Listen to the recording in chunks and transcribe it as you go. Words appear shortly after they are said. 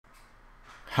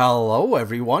Hello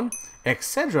everyone,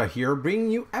 xHedra here,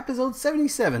 bringing you episode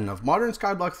 77 of Modern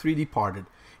Skyblock 3 Departed,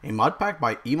 a mod pack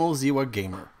by Emoziwa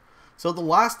Gamer. So the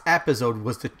last episode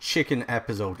was the chicken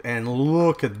episode, and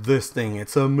look at this thing,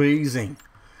 it's amazing.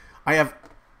 I have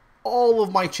all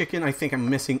of my chicken. I think I'm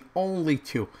missing only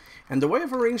 2. And the way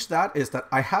I've arranged that is that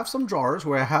I have some drawers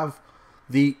where I have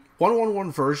the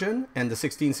 111 version and the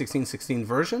 16-16-16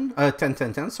 version,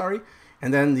 10-10-10, sorry,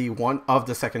 and then the one of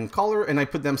the second color, and I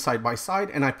put them side by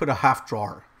side, and I put a half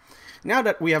drawer. Now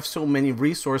that we have so many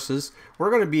resources,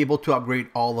 we're going to be able to upgrade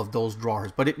all of those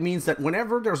drawers. But it means that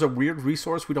whenever there's a weird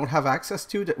resource we don't have access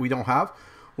to, that we don't have,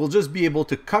 we'll just be able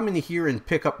to come in here and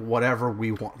pick up whatever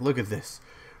we want. Look at this.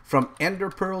 From Ender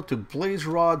Pearl to Blaze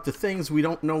Rod to things we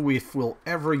don't know if we'll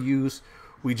ever use,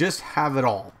 we just have it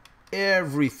all.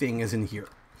 Everything is in here.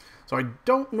 So I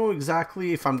don't know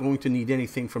exactly if I'm going to need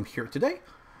anything from here today,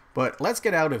 but let's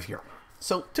get out of here.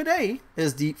 So today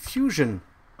is the fusion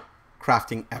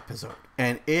crafting episode,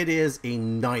 and it is a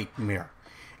nightmare.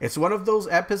 It's one of those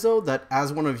episodes that,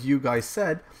 as one of you guys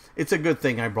said, it's a good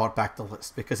thing I brought back the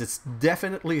list, because it's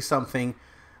definitely something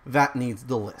that needs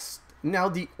the list. Now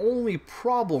the only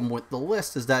problem with the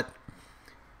list is that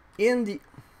in the...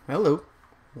 Hello,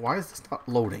 why is this not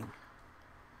loading?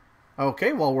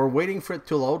 Okay, while we're waiting for it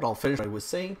to load, I'll finish what I was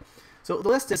saying. So the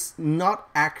list is not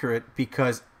accurate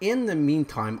because in the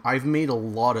meantime, I've made a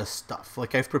lot of stuff.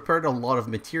 Like, I've prepared a lot of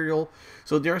material.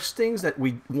 So there's things that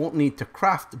we won't need to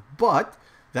craft. But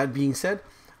that being said,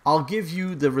 I'll give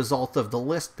you the result of the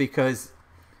list, because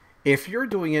if you're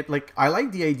doing it, like, I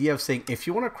like the idea of saying, if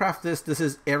you want to craft this, this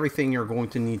is everything you're going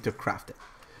to need to craft it.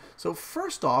 So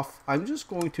first off, I'm just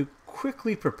going to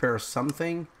quickly prepare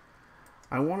something.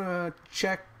 I want to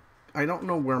check. I don't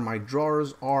know where my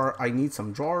drawers are. I need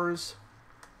some drawers.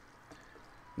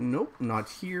 Nope, not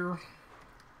here.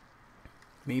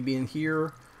 Maybe in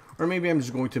here. Or maybe I'm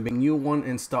just going to make a new one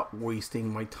and stop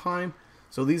wasting my time.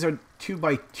 So these are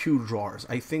 2x2 drawers.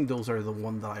 I think those are the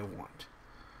one that I want.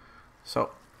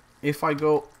 So if I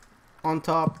go on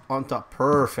top,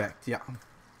 perfect, yeah.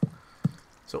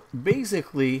 So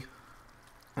basically,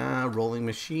 rolling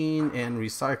machine and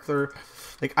recycler.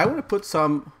 Like, I want to put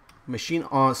some machine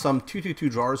on some 2x2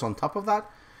 drawers on top of that,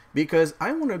 because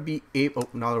I want to be able,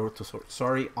 so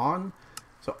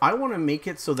I want to make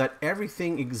it so that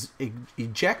everything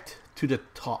eject to the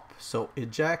top. So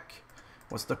eject,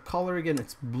 what's the color again?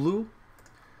 It's blue.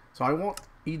 So I want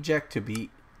eject to be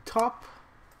top,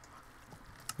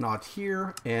 not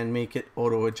here, and make it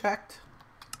auto eject.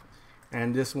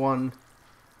 And this one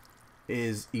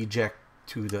is eject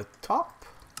to the top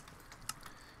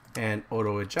and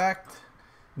auto eject.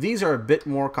 These are a bit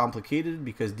more complicated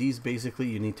because these basically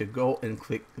you need to go and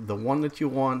click the one that you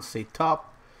want, say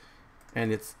top,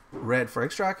 and it's red for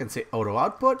extract, and say auto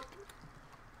output.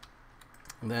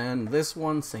 Then this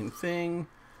one, same thing,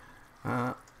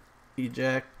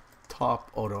 eject top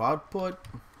auto output.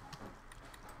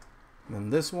 Then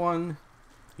this one,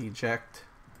 eject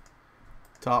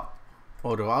top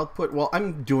auto output. Well,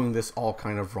 I'm doing this all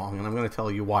kind of wrong, and I'm going to tell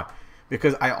you why.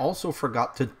 Because I also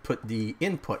forgot to put the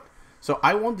input. So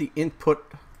I want the input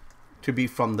to be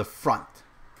from the front.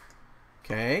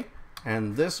 Okay,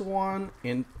 and this one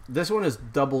is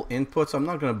double input, so I'm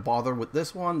not going to bother with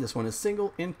this one. This one is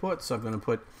single input, so I'm going to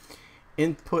put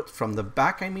input from the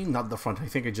back, I mean, not the front. I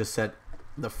think I just said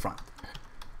the front.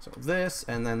 So this,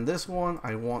 and then this one,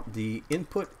 I want the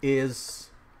input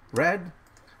is red,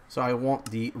 so I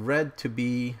want the red to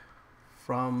be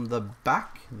from the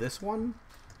back, this one.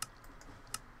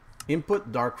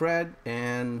 Input dark red,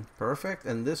 and perfect.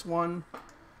 And this one,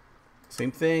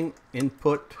 same thing,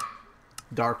 input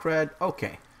dark red.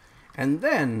 Okay, and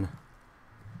then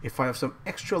if I have some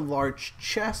extra large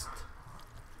chest,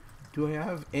 do I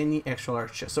have any extra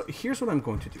large chest? So here's what I'm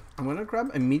going to do. I'm going to grab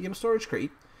a medium storage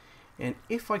crate, and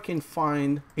if I can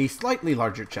find a slightly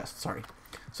larger chest, sorry.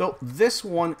 So this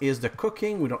one is the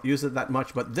cooking, we don't use it that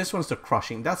much, but this one's the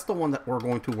crushing. That's the one that we're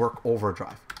going to work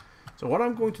overdrive. So what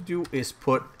I'm going to do is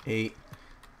put a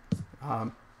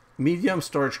medium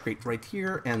storage crate right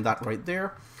here and that right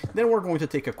there. Then we're going to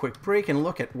take a quick break and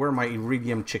look at where my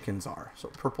iridium chickens are. So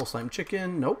purple slime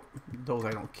chicken, nope, those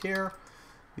I don't care.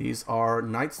 These are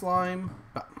night slime.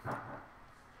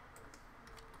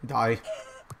 Die.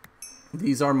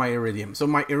 These are my iridium. So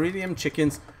my iridium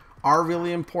chickens are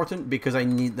really important because I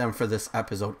need them for this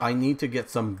episode. I need to get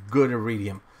some good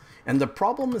iridium. And the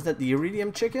problem is that the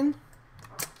iridium chicken,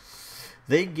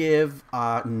 they give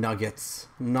nuggets,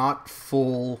 not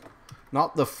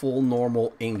the full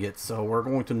normal ingots, so we're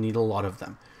going to need a lot of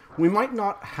them. We might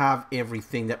not have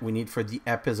everything that we need for the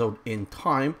episode in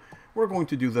time. We're going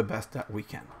to do the best that we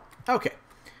can. Okay,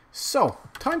 So,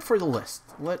 time for the list.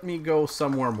 Let me go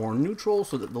somewhere more neutral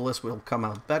so that the list will come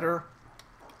out better.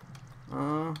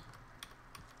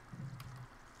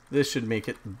 This should make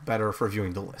it better for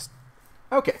viewing the list.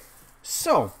 Okay,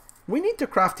 so we need to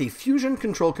craft a fusion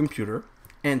control computer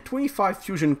and 25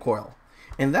 fusion coil.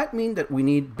 And that means that we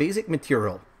need basic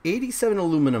material: 87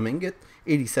 aluminum ingot,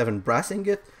 87 brass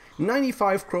ingot,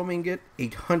 95 chrome ingot,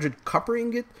 800 copper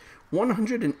ingot,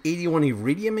 181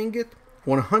 iridium ingot,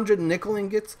 100 nickel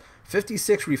ingots,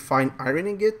 56 refined iron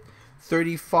ingot,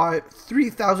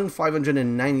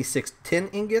 3,596 tin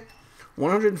ingot,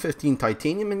 115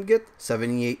 titanium ingot,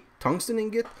 78 tungsten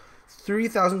ingot,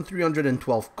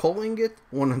 3,312 coal ingot,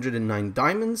 109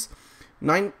 diamonds,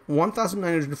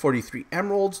 1,943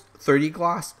 emeralds, 30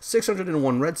 glass,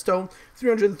 601 redstone,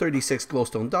 336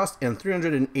 glowstone dust, and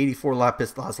 384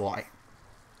 lapis lazuli.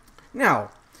 Now,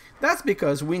 that's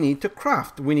because we need to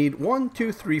craft. We need 1,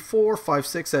 2, 3, 4, 5,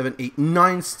 6, 7, 8,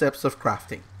 9 steps of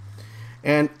crafting.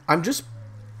 And I'm just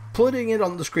putting it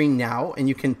on the screen now, and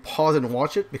you can pause and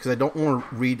watch it because I don't want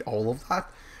to read all of that.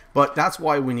 But that's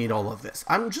why we need all of this.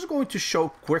 I'm just going to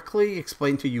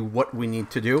explain to you what we need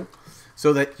to do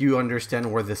so that you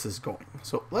understand where this is going.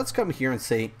 So let's come here and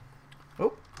say,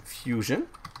 fusion.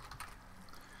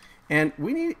 And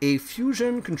we need a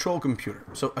fusion control computer.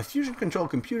 So a fusion control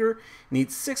computer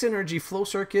needs 6 energy flow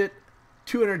circuit,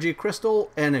 2 energy crystal,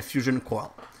 and a fusion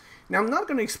coil. Now I'm not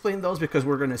going to explain those because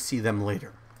we're going to see them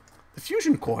later. The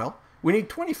fusion coil, we need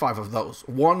 25 of those.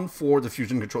 1 for the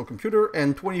fusion control computer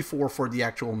and 24 for the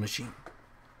actual machine.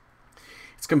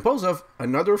 It's composed of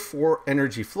another 4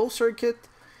 energy flow circuit,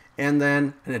 and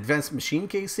then an advanced machine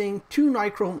casing, 2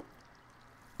 Nichrome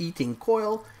eating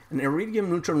coil, an iridium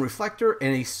neutron reflector,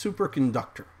 and a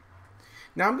superconductor.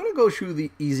 Now I'm going to go through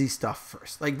the easy stuff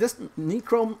first. Like this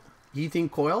Nichrome heating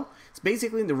coil, it's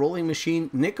basically in the rolling machine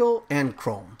nickel and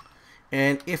chrome.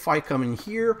 And if I come in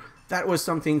here, that was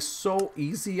something so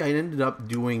easy, I ended up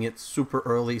doing it super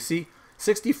early. See,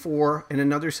 64 and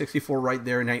another 64 right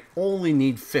there, and I only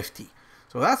need 50.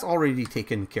 So that's already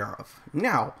taken care of.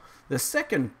 Now, the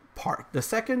second part, the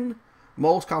second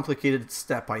most complicated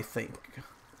step, I think,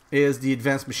 is the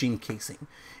advanced machine casing.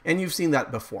 And you've seen that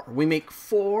before. We make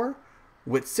 4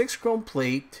 with 6 chrome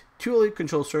plate, 2 LED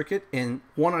control circuit, and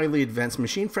 1 LED advanced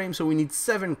machine frame, so we need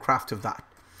 7 craft of that.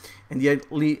 And the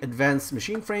LED advanced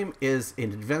machine frame is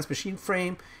an advanced machine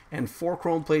frame and 4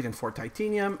 chrome plate and 4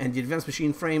 titanium, and the advanced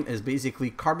machine frame is basically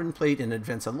carbon plate and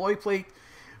advanced alloy plate,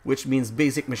 which means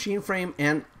basic machine frame.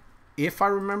 And if I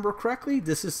remember correctly,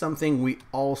 this is something we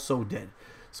also did.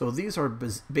 So these are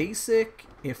basic.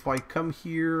 If I come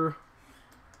here,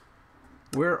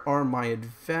 where are my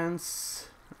advanced?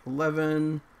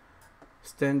 11,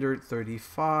 standard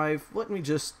 35. Let me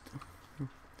just,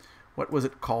 what was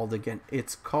it called again?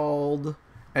 It's called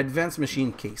advanced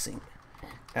machine casing.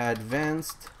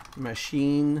 Advanced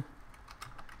machine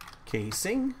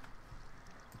casing.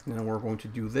 And then we're going to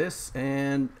do this,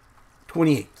 and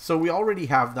 28. So we already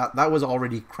have that. That was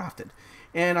already crafted.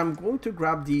 And I'm going to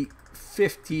grab the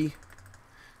 50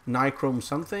 Nichrome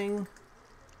something.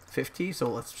 50. So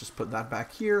let's just put that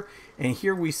back here. And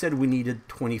here we said we needed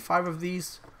 25 of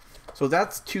these. So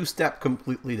that's 2-step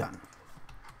completely done.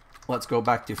 Let's go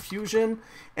back to fusion.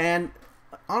 And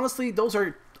honestly, those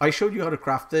are, I showed you how to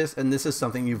craft this, and this is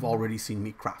something you've already seen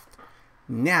me craft.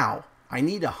 Now, I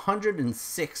need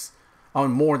 106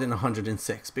 on more than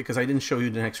 106 because I didn't show you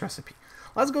the next recipe.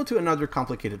 Let's go to another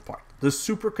complicated part, the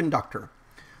superconductor.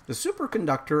 The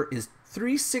superconductor is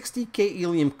 360K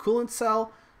helium coolant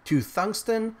cell, 2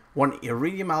 tungsten, 1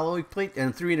 iridium alloy plate,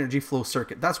 and 3 energy flow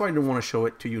circuit. That's why I don't want to show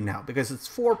it to you now because it's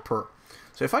 4 per.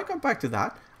 So if I come back to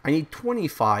that, I need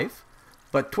 25,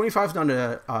 but 25 is not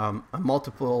a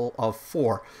multiple of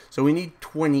 4. So we need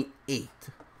 28.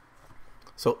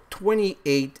 So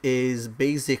 28 is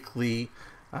basically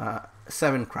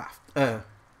 7 craft.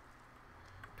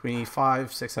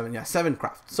 25, 6, 7, yeah, 7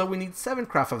 craft. So we need 7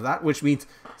 craft of that, which means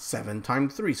 7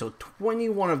 times 3. So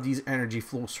 21 of these energy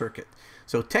flow circuit.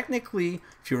 So technically,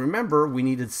 if you remember, we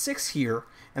needed 6 here,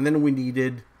 and then we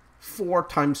needed 4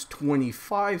 times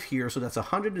 25 here. So that's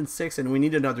 106, and we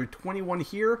need another 21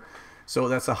 here. So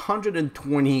that's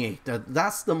 128.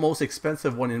 That's the most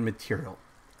expensive one in material.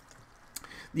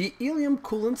 The helium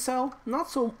coolant cell,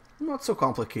 not so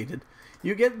complicated.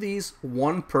 You get these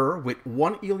 1 per with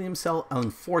 1 helium cell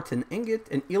and 4 tin ingot.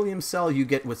 An helium cell you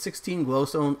get with 16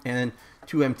 glowstone and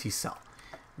 2 empty cell.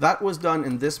 That was done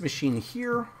in this machine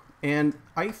here. And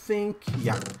I think,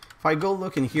 yeah, if I go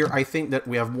look in here, I think that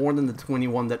we have more than the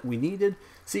 21 that we needed.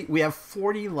 See, we have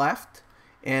 40 left,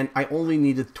 and I only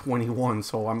needed 21.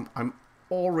 So I'm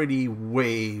already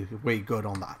way good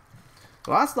on that.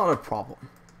 So that's not a problem.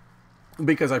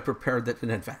 because I prepared it in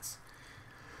advance.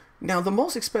 Now, the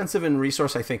most expensive in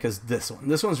resource, I think, is this one.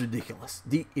 This one's ridiculous.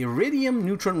 The Iridium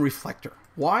Neutron Reflector.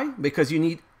 Why? Because you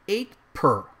need 8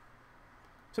 per.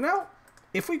 So now,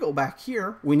 if we go back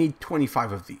here, we need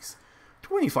 25 of these.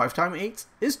 25 times 8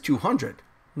 is 200.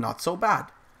 Not so bad.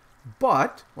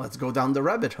 But, let's go down the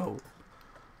rabbit hole.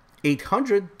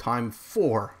 800 times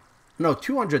 4. No,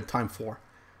 200 times 4.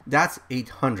 That's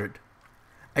 800.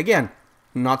 Again,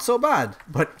 not so bad,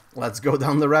 but let's go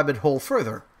down the rabbit hole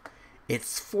further.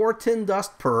 It's 4 tin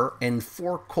dust per and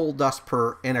 4 coal dust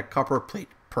per and a copper plate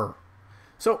per.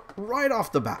 So right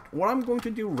off the bat, what I'm going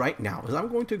to do right now is I'm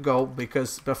going to go,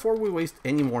 because before we waste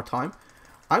any more time,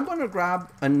 I'm going to grab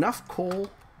enough coal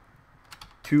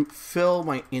to fill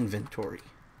my inventory.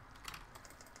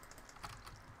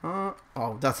 Oh,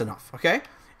 that's enough, okay?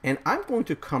 And I'm going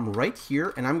to come right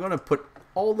here and I'm going to put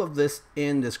all of this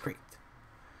in this crate.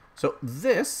 So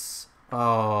this,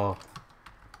 I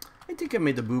think I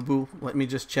made a boo-boo. Let me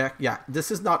just check. Yeah,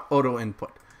 this is not auto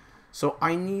input. So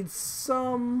I need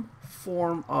some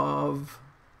form of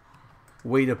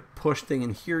way to push thing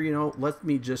in here, you know. Let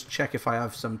me just check if I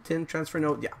have some tin transfer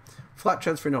node. Yeah, flat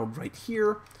transfer node right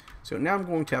here. So now I'm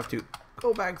going to have to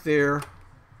go back there,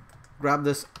 grab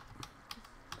this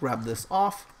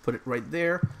off, put it right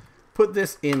there, put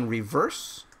this in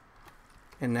reverse,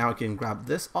 and now I can grab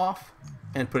this off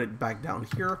and put it back down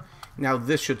here. Now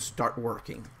this should start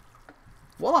working.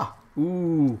 Voila!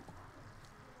 Ooh.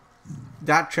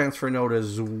 That transfer node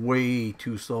is way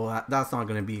too slow. That's not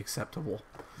going to be acceptable.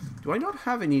 Do I not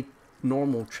have any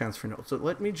normal transfer nodes? So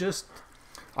let me just...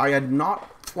 I had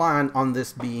not planned on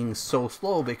this being so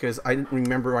slow because I didn't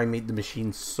remember I made the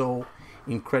machine so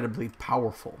incredibly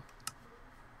powerful.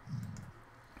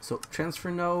 So transfer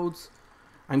nodes.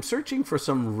 I'm searching for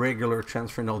some regular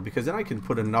transfer node because then I can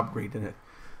put an upgrade in it.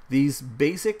 These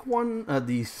basic one,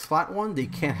 these flat one, they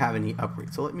can't have any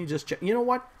upgrades. So let me just check. You know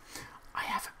what? I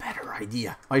have a better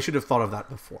idea. I should have thought of that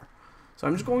before. So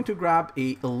I'm just going to grab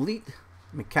a elite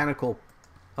mechanical,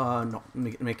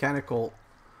 mechanical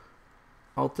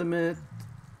ultimate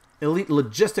elite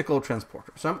logistical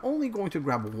transporter. So I'm only going to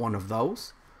grab one of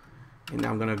those. And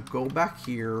now I'm going to go back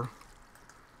here,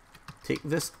 take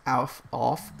this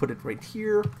off, put it right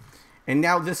here. And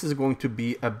now this is going to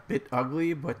be a bit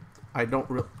ugly, but I don't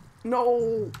really...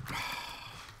 No!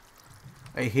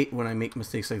 I hate when I make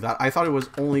mistakes like that. I thought it was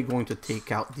only going to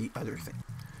take out the other thing.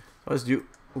 So let's do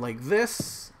like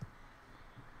this.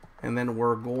 And then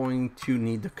we're going to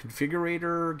need the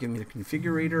configurator. Give me the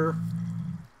configurator.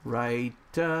 Right.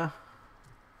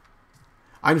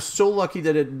 I'm so lucky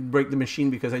that it didn't break the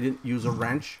machine because I didn't use a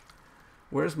wrench.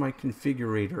 Where's my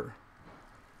configurator?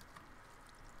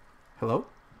 Hello?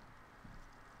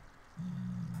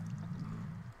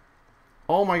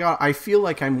 Oh my god, I feel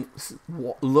like I'm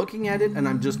looking at it and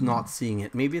I'm just not seeing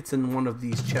it. Maybe it's in one of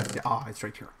these chests. Ah, it's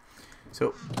right here.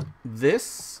 So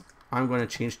this, I'm going to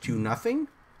change to nothing.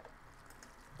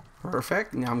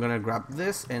 Perfect. Now I'm going to grab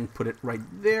this and put it right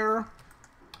there.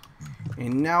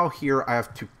 And now here I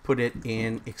have to put it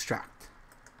in extract.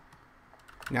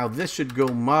 Now this should go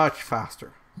much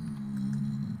faster.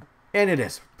 And it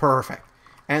is. Perfect.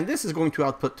 And this is going to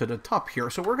output to the top here.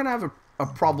 So we're going to have a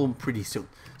problem pretty soon.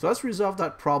 So let's resolve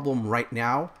that problem right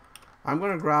now. I'm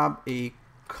going to grab a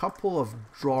couple of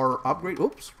drawer upgrade.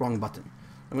 Oops, wrong button.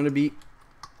 I'm going to be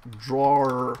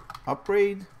drawer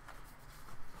upgrade.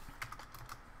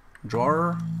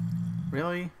 Drawer,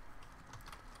 really?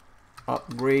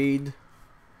 Upgrade.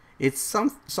 It's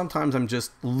sometimes I'm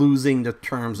just losing the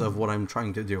terms of what I'm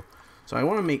trying to do. So I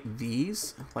want to make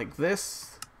these like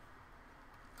this.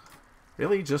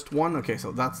 Really, just one? Okay,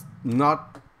 so that's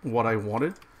not what I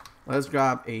wanted. Let's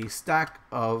grab a stack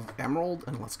of emerald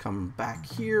and let's come back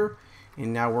here.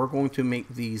 And now we're going to make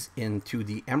these into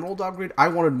the emerald upgrade. I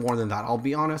wanted more than that. I'll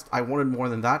be honest. I wanted more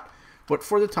than that. But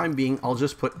for the time being, I'll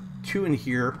just put 2 in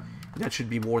here. That should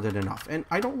be more than enough. And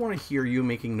I don't want to hear you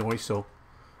making noise, so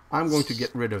I'm going to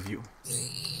get rid of you.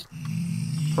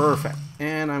 Perfect.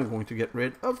 And I'm going to get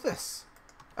rid of this.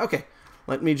 Okay.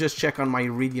 Let me just check on my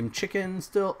iridium chicken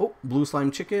still. Oh, blue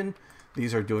slime chicken.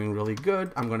 These are doing really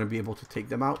good. I'm going to be able to take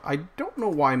them out. I don't know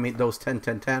why I made those 10,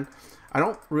 10, 10. I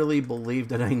don't really believe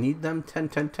that I need them 10,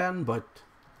 10, 10, but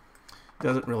it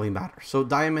doesn't really matter. So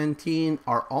diamantine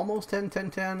are almost 10, 10,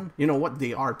 10. You know what?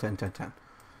 They are 10, 10, 10.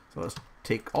 So let's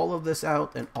take all of this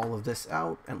out and all of this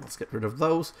out, and let's get rid of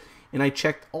those. And I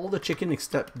checked all the chicken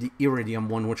except the iridium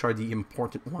one, which are the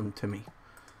important one to me.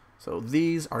 So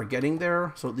these are getting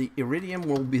there. So the iridium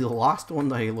will be the last one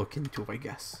that I look into, I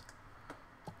guess.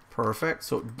 Perfect.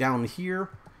 So down here,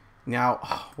 Now,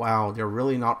 oh, wow, they're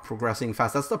really not progressing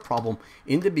fast. That's the problem.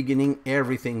 In the beginning,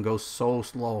 everything goes so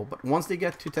slow. But once they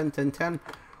get to 10, 10, 10,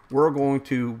 we're going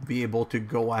to be able to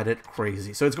go at it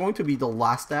crazy. So it's going to be the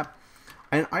last step.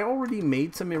 And I already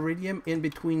made some iridium in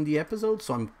between the episodes,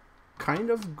 so I'm kind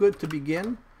of good to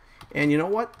begin. And you know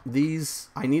what? These,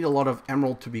 I need a lot of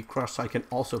emerald to be crushed, so I can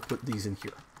also put these in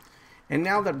here. And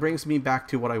now that brings me back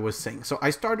to what I was saying. So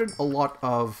I started a lot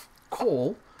of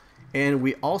coal, and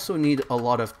we also need a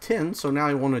lot of tin. So now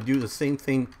I want to do the same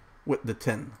thing with the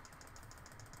tin.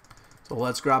 So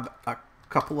let's grab a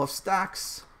couple of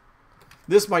stacks.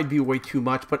 This might be way too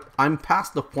much, but I'm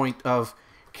past the point of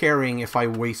caring if I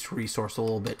waste resource a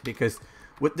little bit, because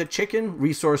with the chicken,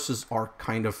 resources are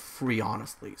kind of free,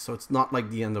 honestly. So it's not like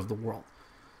the end of the world.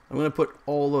 I'm going to put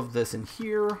all of this in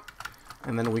here,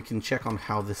 and then we can check on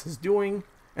how this is doing.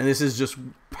 And this is just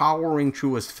powering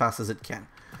through as fast as it can.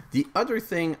 The other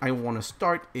thing I want to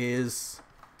start is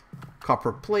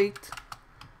copper plate,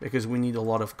 because we need a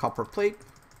lot of copper plate.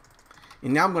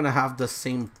 And now I'm going to have the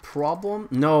same problem.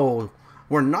 No,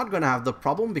 we're not going to have the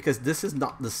problem because this is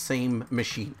not the same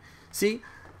machine. See,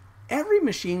 every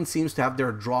machine seems to have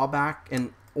their drawback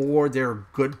and or their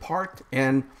good part,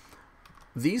 and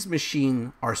these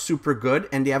machines are super good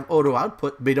and they have auto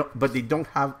output, but they don't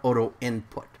have auto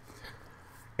input.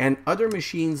 And other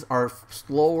machines are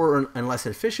slower and less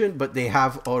efficient, but they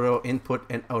have auto input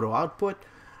and auto output.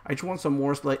 I just want some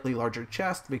more slightly larger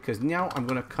chest, because now I'm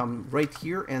going to come right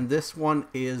here, and this one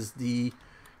is the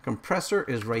compressor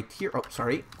is right here. Oh,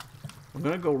 sorry. I'm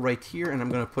going to go right here, and I'm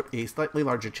going to put a slightly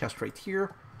larger chest right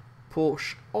here.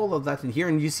 Push all of that in here,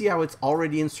 and you see how it's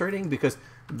already inserting, because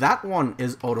that one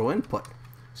is auto input.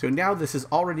 So now this is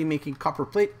already making copper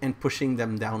plate and pushing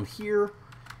them down here.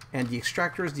 And the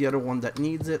extractor is the other one that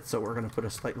needs it, so we're going to put a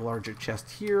slightly larger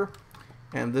chest here.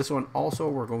 And this one also,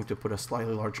 we're going to put a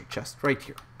slightly larger chest right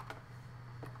here.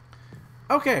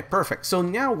 Okay, perfect. So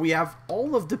now we have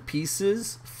all of the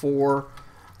pieces for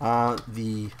well,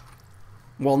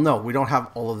 no, we don't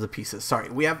have all of the pieces. Sorry,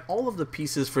 we have all of the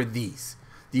pieces for these.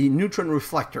 The neutron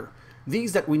reflector.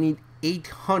 These that we need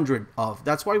 800 of.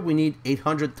 That's why we need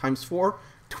 800 times 4,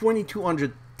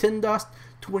 2200 tin dust,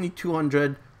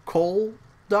 2200 coal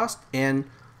dust, and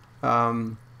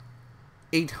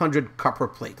 800 copper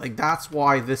plate. Like, that's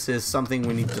why this is something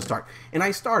we need to start. And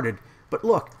I started, but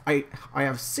look, I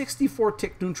have 64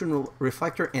 tick neutron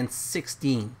reflector and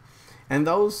 16. And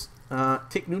those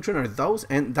tick neutron are those,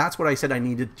 and that's what I said I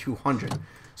needed 200.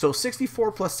 So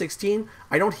 64 plus 16,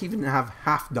 I don't even have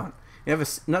half done. I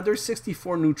have another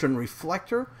 64 neutron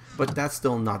reflector, but that's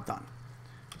still not done.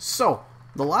 So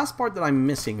the last part that I'm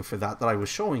missing for that I was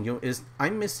showing you is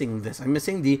I'm missing this. I'm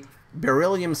missing the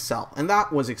beryllium cell, and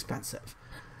that was expensive.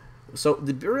 So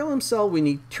the beryllium cell, we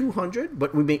need 200,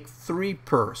 but we make 3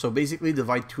 per. So basically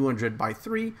divide 200 by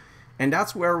 3, and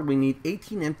that's where we need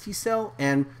 18 empty cell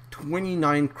and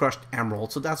 29 crushed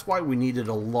emerald. So that's why we needed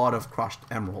a lot of crushed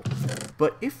emerald.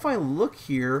 But if I look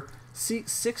here, see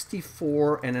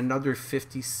 64 and another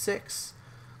 56.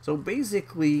 So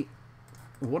basically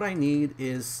what I need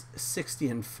is 60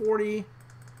 and 40,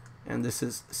 and this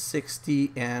is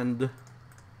 60 and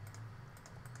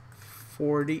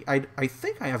 40. I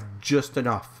think I have just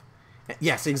enough.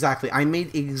 Yes, exactly. I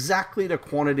made exactly the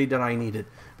quantity that I needed,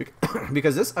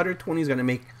 because this other 20 is going to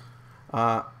make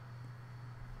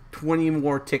 20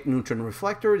 more tick neutron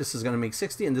reflector. This is going to make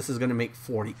 60, and this is going to make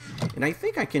 40. And I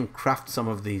think I can craft some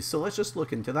of these. So let's just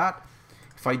look into that.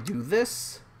 If I do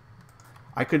this,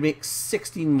 I could make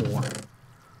 16 more.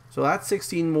 So that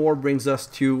 16 more brings us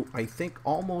to, I think,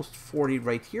 almost 40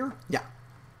 right here. Yeah.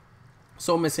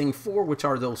 So missing 4, which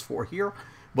are those 4 here.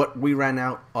 But we ran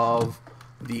out of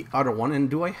the other one. And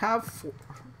do I have 4?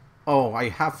 Oh, I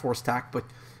have 4 stack, but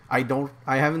I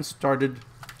haven't started.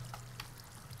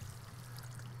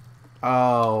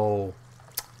 Oh,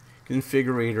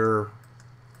 configurator.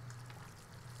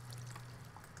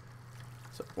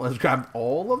 So let's grab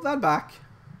all of that back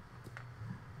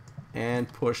and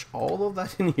push all of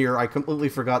that in here. I completely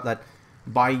forgot that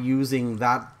by using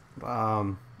that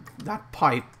that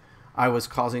pipe, I was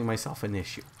causing myself an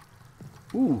issue.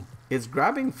 Ooh, it's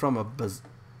grabbing from a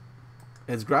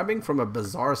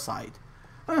bizarre side.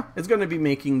 It's going to be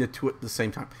making the two at the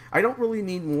same time. I don't really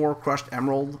need more crushed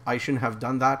emerald. I shouldn't have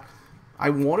done that. I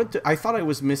thought I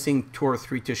was missing 2 or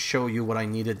 3 to show you what I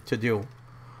needed to do.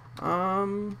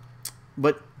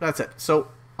 But that's it. So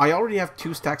I already have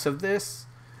 2 stacks of this.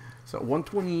 So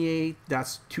 128,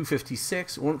 that's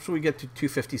 256. Once we get to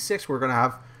 256, we're going to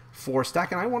have 4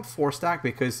 stack. And I want 4 stack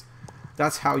because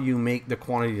that's how you make the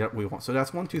quantity that we want. So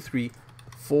that's 1, 2, 3,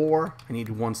 4. I need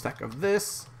 1 stack of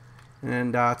this.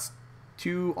 And that's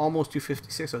almost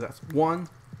 256. So that's 1,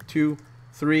 2,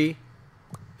 3,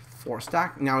 4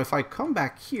 stack. Now if I come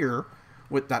back here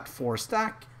with that 4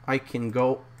 stack, I can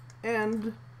go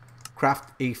and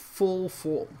craft a full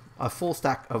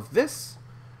stack of this,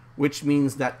 which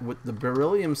means that with the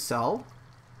beryllium cell,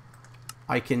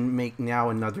 I can make now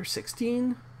another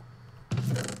 16.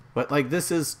 But like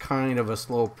this is kind of a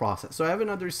slow process. So I have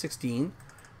another 16,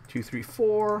 2, 3,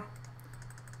 4.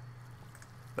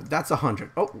 But that's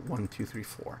 100. Oh, 1, 2, 3,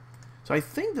 4. So I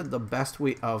think that the best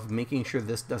way of making sure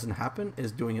this doesn't happen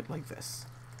is doing it like this.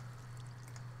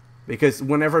 Because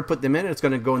whenever I put them in, it's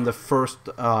going to go in the first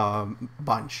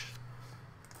bunch.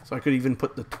 So I could even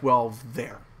put the 12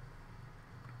 there.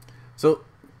 So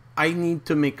I need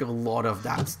to make a lot of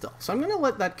that still. So I'm going to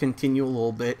let that continue a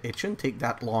little bit. It shouldn't take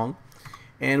that long.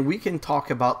 And we can talk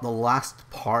about the last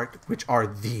part, which are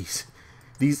these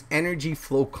energy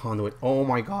flow conduit. Oh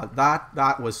my god,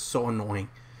 that was so annoying.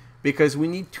 Because we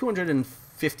need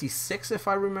 256 if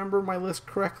I remember my list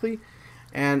correctly.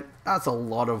 And that's a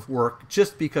lot of work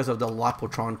just because of the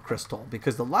Lapotron crystal.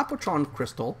 Because the Lapotron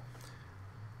crystal,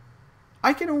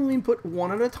 I can only put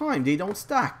one at a time. They don't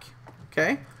stack.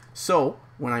 Okay? So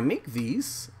when I make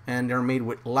these, and they're made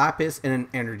with lapis and an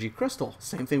energy crystal.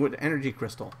 Same thing with the energy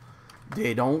crystal.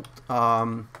 They don't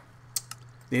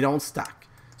stack.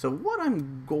 So what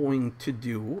I'm going to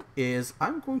do is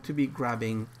I'm going to be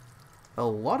grabbing a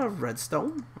lot of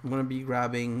redstone. I'm going to be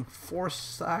grabbing 4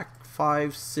 stack,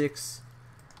 5, 6,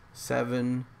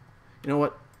 7. You know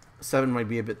what? 7 might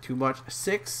be a bit too much.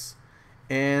 6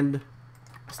 and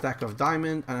a stack of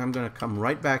diamond. And I'm going to come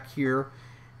right back here.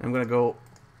 And I'm going to go.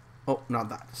 Oh, not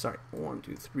that. Sorry. 1,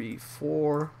 2, 3,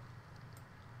 4.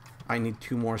 I need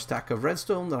 2 more stack of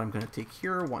redstone that I'm going to take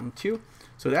here. 1, 2.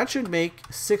 So that should make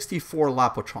 64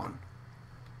 Lapotron.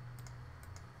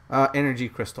 Energy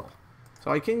crystal.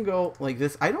 So I can go like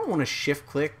this. I don't want to shift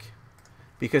click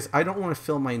because I don't want to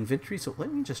fill my inventory. So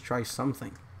let me just try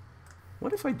something.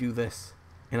 What if I do this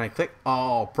and I click?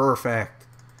 Oh, perfect.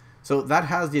 So that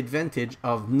has the advantage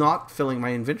of not filling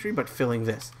my inventory, but filling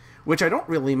this, which I don't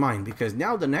really mind because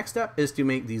now the next step is to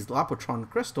make these Lapotron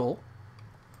crystal.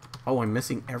 Oh, I'm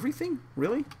missing everything?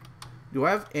 Really? Do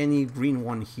I have any green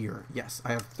one here? Yes,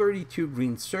 I have 32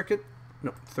 green circuit.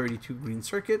 No, 32 green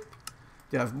circuit.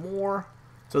 Do I have more?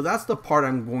 So that's the part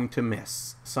I'm going to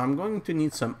miss. So I'm going to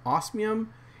need some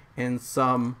osmium and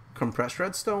some compressed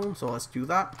redstone. So let's do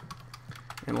that.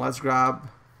 And let's grab...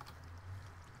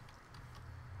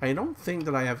 I don't think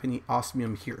that I have any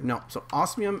osmium here. No, so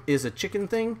osmium is a chicken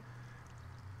thing.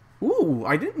 Ooh,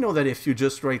 I didn't know that if you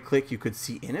just right click you could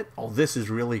see in it. Oh, this is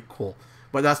really cool.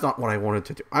 But that's not what I wanted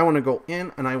to do. I want to go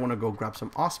in and I want to go grab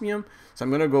some osmium. So I'm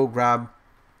going to go grab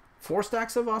 4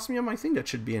 stacks of osmium. I think that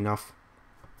should be enough.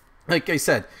 Like I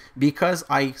said, because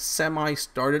I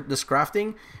semi-started this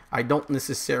crafting, I don't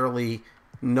necessarily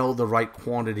know the right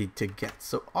quantity to get.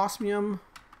 So osmium,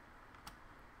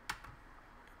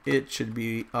 it should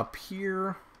be up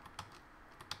here.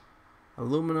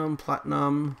 Aluminum,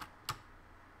 platinum,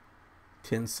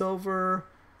 tin, silver,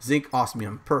 zinc,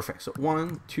 osmium. Perfect. So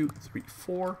 1, 2, 3,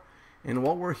 4. And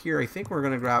while we're here, I think we're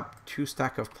going to grab 2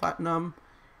 stack of platinum.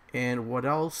 And what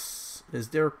else? Is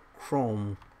there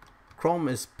chrome? Chrome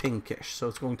is pinkish. So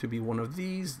it's going to be one of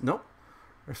these. Nope.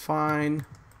 We're fine.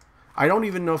 I don't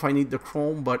even know if I need the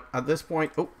chrome, but at this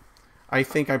point, oh, I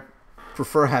think I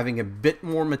prefer having a bit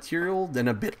more material than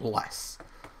a bit less.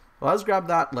 Well, let's grab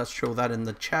that. Let's show that in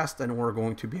the chest, and we're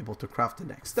going to be able to craft the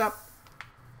next step.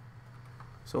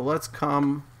 So let's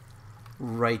come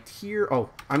right here. Oh,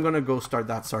 I'm going to go start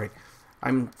that. Sorry.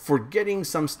 I'm forgetting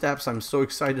some steps. I'm so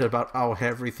excited about how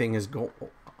everything is going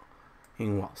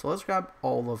well. So let's grab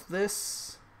all of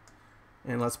this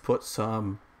and let's put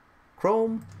some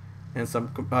chrome and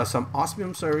some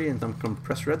osmium, sorry, and some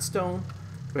compressed redstone.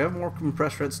 We have more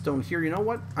compressed redstone here. You know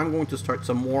what? I'm going to start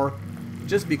some more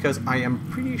just because I am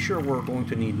pretty sure we're going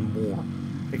to need more.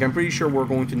 Like, I'm pretty sure we're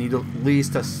going to need at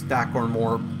least a stack or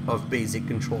more of basic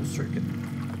control circuit.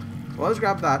 So let's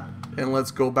grab that and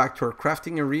let's go back to our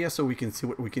crafting area so we can see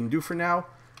what we can do for now.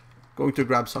 Going to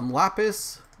grab some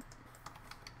lapis.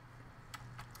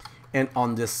 And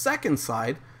on this second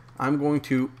side, I'm going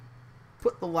to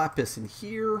put the lapis in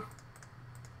here.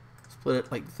 Split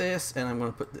it like this, and I'm going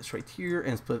to put this right here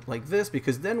and split it like this,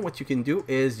 because then what you can do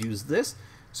is use this.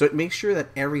 So it makes sure that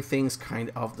everything's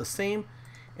kind of the same.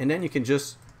 And then you can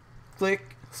just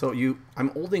click. So I'm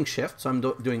holding shift. So I'm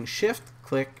doing shift,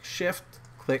 click, shift,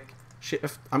 click,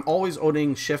 shift. I'm always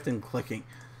holding shift and clicking.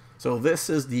 So this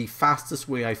is the fastest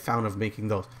way I found of making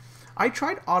those. I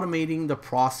tried automating the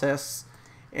process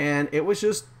and it was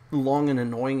just long and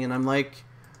annoying. And I'm like,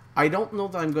 I don't know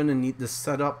that I'm going to need this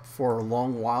setup for a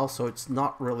long while, so it's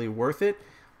not really worth it.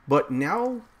 But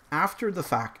now, after the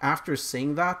fact, after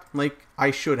saying that, like,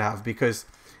 I should have, because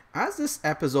as this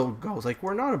episode goes, like,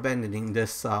 we're not abandoning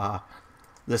this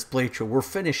this playthrough, we're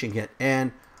finishing it,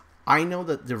 and I know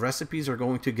that the recipes are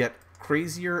going to get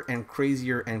crazier and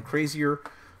crazier and crazier,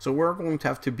 so we're going to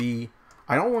have to be,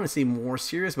 I don't want to say more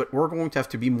serious, but we're going to have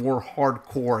to be more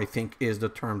hardcore, I think is the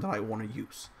term that I want to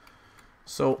use.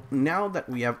 So now that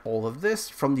we have all of this,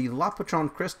 from the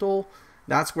Lapotron crystal,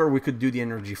 that's where we could do the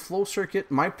energy flow circuit.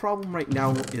 My problem right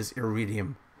now is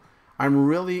iridium. I'm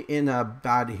really in a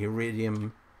bad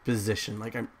iridium position.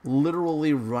 Like, I'm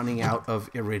literally running out of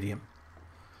iridium.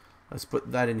 Let's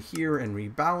put that in here and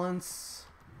rebalance.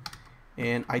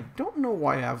 And I don't know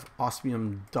why I have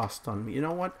osmium dust on me. You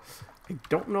know what? I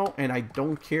don't know, and I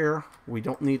don't care. We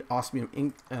don't need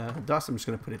osmium dust. I'm just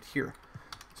going to put it here.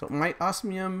 So my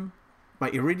osmium, my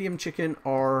iridium chicken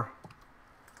are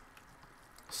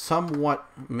somewhat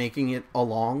making it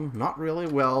along. Not really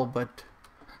well, but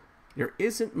there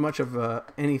isn't much of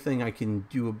anything I can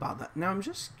do about that. Now, I'm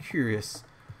just curious.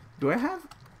 Do I have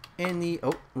any...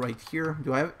 Oh, right here.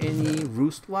 Do I have any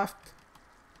roost left?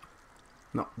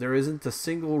 No, there isn't a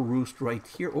single roost right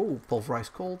here. Oh,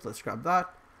 pulverized coal. Let's grab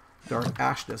that. Dark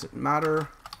ash doesn't matter.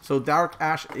 So dark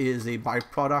ash is a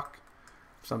byproduct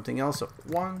of something else. So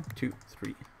 1, 2,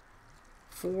 3,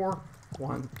 4.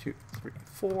 1, 2, 3,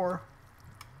 4.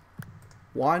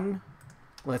 1.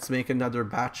 Let's make another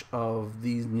batch of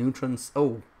these neutrons.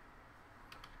 Oh.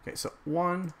 Okay, so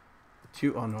 1,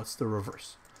 2. Oh no, it's the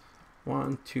reverse.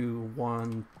 1, 2,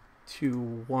 1,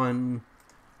 2, 1,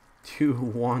 2,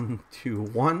 1, 2,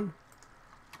 1.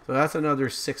 So that's another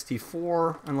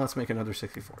 64, and let's make another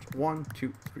 64. So 1,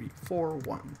 2, 3, 4,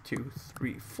 1, 2,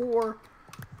 3, 4,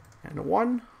 and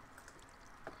 1.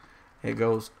 It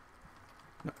goes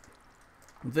no.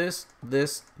 This,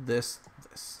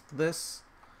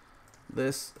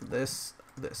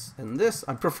 and this.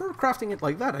 I prefer crafting it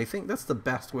like that. I think that's the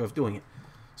best way of doing it.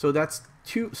 So that's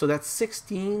 2, so that's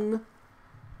 16.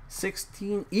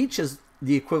 16, each is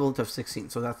the equivalent of 16.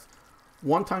 So that's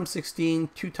 1 times 16,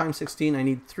 2 times 16. I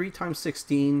need 3 times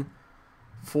 16,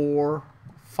 4,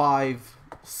 5,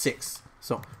 6.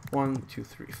 So 1, 2,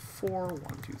 3, 4, 1,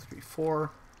 2, 3,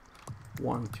 4,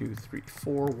 1, 2, 3,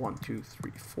 4, 1, 2,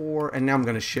 3, 4. And now I'm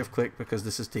going to shift click because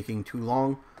this is taking too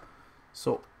long.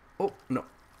 So, oh, no,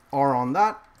 R on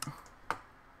that.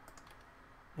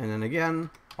 And then again,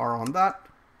 R on that.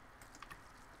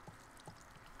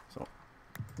 So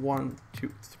 1,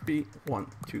 2, 3, 1,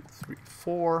 2, 3,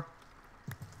 4.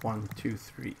 1, 2,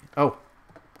 3. Oh,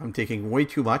 I'm taking way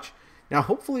too much. Now,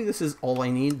 hopefully this is all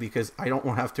I need because I don't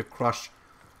want to have to crush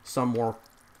some more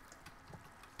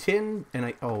tin.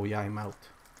 And oh yeah, I'm out.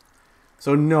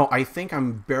 So no, I think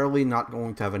I'm barely not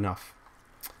going to have enough.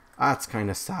 That's kind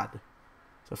of sad.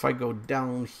 So if I go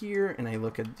down here and I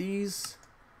look at these,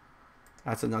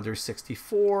 that's another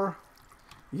 64.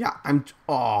 Yeah,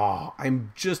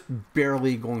 I'm just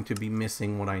barely going to be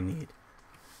missing what I need.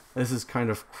 This is kind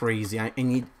of crazy. I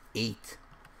need 8.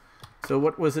 So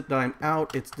what was it that I'm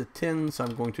out? It's the tin. So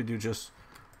I'm going to do just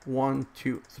 1,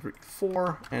 2, 3,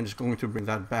 4. And just going to bring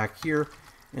that back here.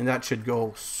 And that should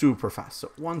go super fast.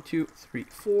 So 1, 2, 3,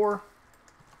 4.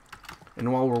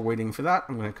 And while we're waiting for that,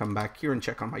 I'm going to come back here and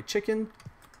check on my chicken.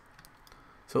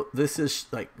 So this is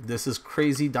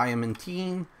crazy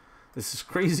diamantine. This is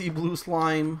crazy blue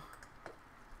slime.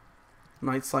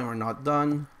 Night slime are not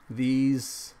done.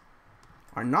 These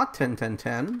are not 10, 10,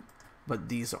 10, but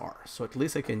these are. So at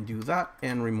least I can do that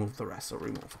and remove the rest. So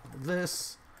remove all of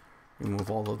this, remove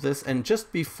all of this. And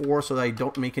just before, so that I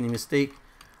don't make any mistake,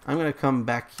 I'm going to come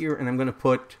back here and I'm going to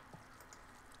put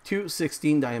 2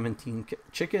 16 diamantine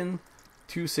chicken,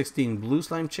 2 16 blue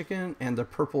slime chicken, and the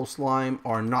purple slime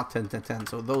are not 10, 10, 10.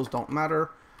 So those don't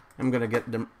matter. I'm going to get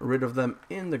rid of them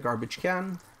in the garbage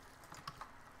can.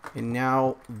 And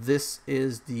now this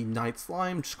is the night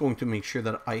slime. Just going to make sure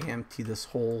that I empty this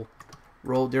whole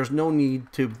row. There's no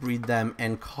need to breed them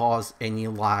and cause any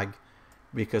lag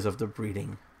because of the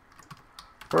breeding.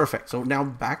 Perfect. So now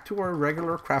back to our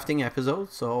regular crafting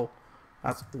episode. So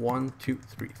that's 1, 2,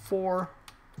 3, 4.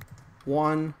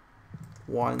 1,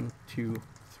 1, 2,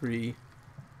 3,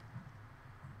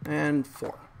 and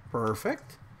 4.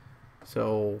 Perfect.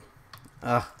 So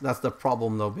that's the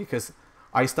problem though, because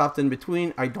I stopped in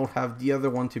between. I don't have the other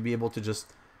one to be able to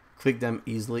just click them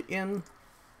easily in.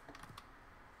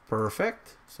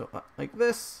 Perfect. So like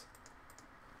this.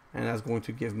 And that's going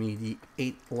to give me the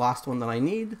 8th last one that I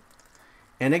need.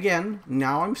 And again,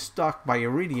 now I'm stuck by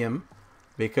iridium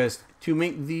because to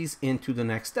make these into the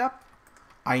next step,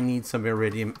 I need some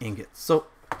iridium ingots. So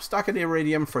stuck at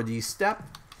iridium for this step.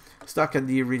 Stuck at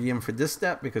the iridium for this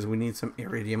step because we need some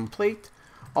iridium plate.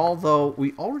 Although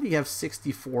we already have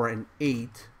 64 and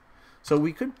 8. So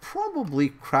we could probably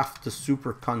craft the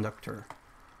superconductor.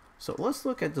 So let's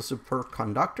look at the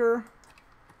superconductor.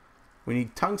 We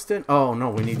need tungsten. Oh no,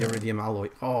 we need iridium alloy.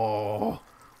 Oh,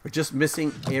 we're just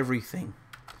missing everything.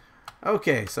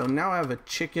 Okay, so now I have a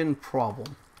chicken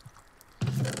problem.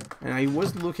 And I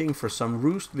was looking for some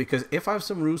roost because if I have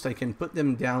some roost, I can put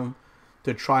them down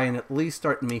to try and at least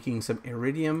start making some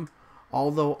iridium.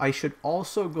 Although I should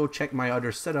also go check my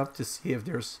other setup to see if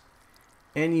there's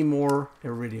any more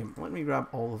iridium. Let me grab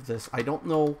all of this. I don't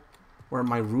know where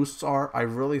my roosts are. I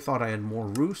really thought I had more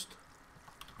roost.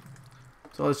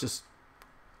 So let's just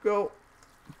go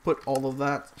put all of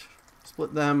that,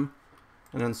 split them,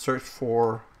 and then search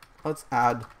for, let's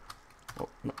add, oh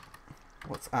no,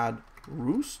 let's add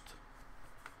roost,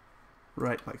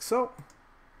 right, like so.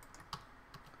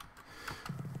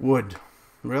 Wood,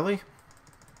 really?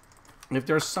 If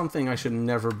there's something I should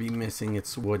never be missing,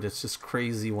 it's wood. It's just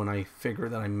crazy when I figure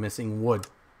that I'm missing wood.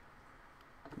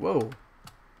 Whoa,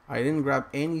 I didn't grab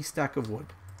any stack of wood.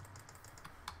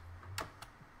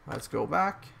 Let's go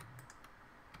back.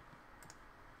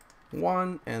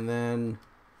 One, and then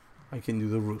I can do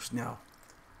the roost now.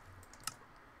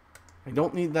 I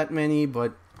don't need that many,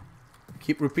 but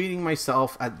keep repeating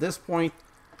myself. At this point,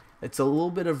 it's a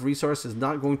little bit of resource is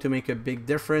not going to make a big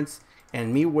difference,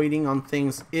 and me waiting on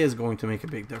things is going to make a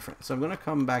big difference. So I'm going to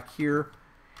come back here,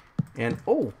 and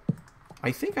oh,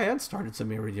 I think I had started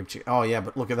some iridium chicken. Oh yeah,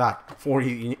 but look at that,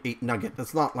 48 nugget.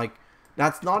 That's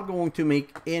not going to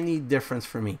make any difference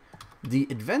for me. The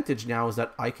advantage now is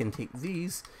that I can take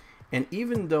these, and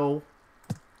even though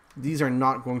these are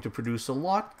not going to produce a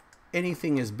lot,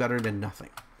 anything is better than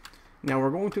nothing. Now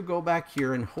we're going to go back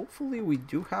here, and hopefully we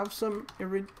do have some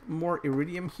more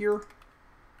iridium here.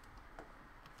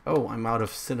 Oh, I'm out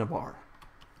of cinnabar.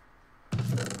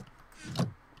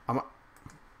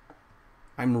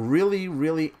 I'm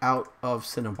really out of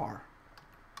cinnabar.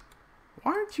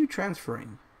 Why aren't you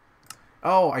transferring?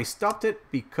 Oh, I stopped it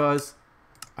because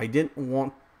I didn't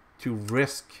want to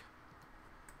risk.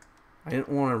 I didn't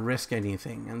want to risk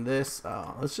anything. And this,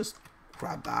 let's just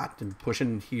grab that and push it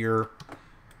in here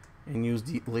and use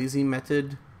the lazy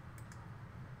method.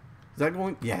 Is that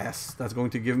going? Yes, that's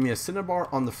going to give me a cinnabar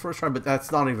on the first try, but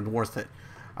that's not even worth it.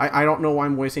 I don't know why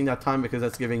I'm wasting that time because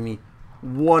that's giving me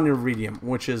 1 iridium,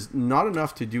 which is not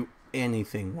enough to do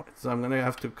anything with. So I'm going to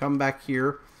have to come back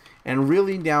here. And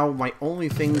really now my only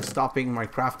thing stopping my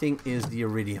crafting is the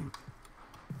iridium.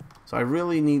 So I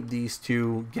really need these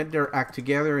to get their act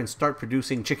together and start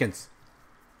producing chickens.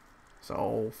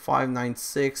 So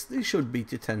 596, they should be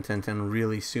to 10 10 10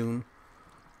 really soon.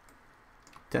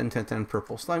 10 10 10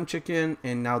 purple slime chicken,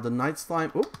 and now the night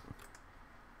slime. Oop.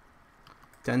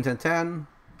 10 10 10.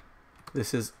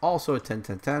 This is also a 10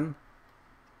 10 10.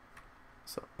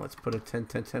 So let's put a 10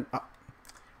 10 10 up.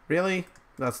 Really?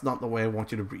 That's not the way I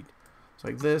want you to breed. So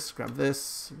like this, grab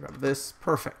this, grab this.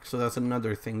 Perfect. So that's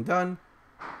another thing done.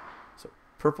 So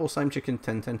purple slime chicken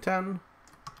 10 10 10.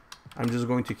 I'm just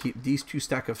going to keep these 2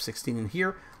 stack of 16 in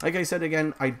here. Like I said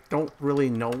again, I don't really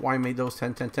know why I made those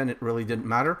 10 10 10. It really didn't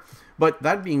matter. But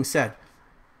that being said,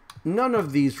 none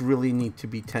of these really need to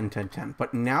be 10 10 10.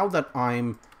 But now that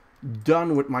I'm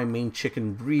done with my main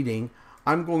chicken breeding,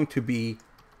 I'm going to be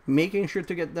making sure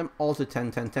to get them all to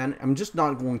 10 10 10. I'm just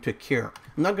not going to care.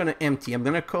 I'm not going to empty. I'm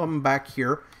going to come back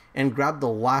here and grab the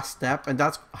last step, and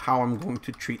that's how I'm going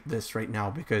to treat this right now,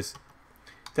 because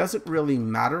it doesn't really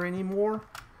matter anymore.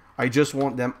 I just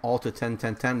want them all to 10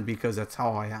 10 10 because that's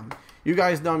how I am. You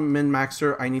guys know I'm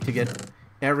min-maxer. I need to get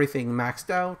everything maxed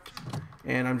out,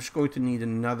 and I'm just going to need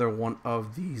another one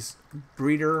of these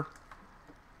breeder.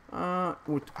 I'm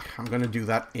going to do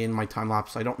that in my time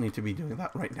lapse. I don't need to be doing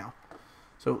that right now.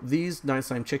 So these night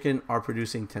slime chicken are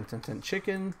producing 10 10 10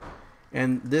 chicken,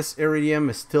 and this iridium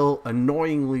is still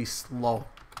annoyingly slow.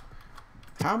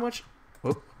 How much?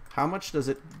 Whoop, how much does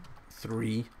it?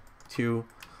 3, 2.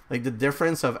 Like the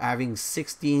difference of having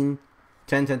 16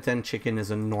 10 10 10 chicken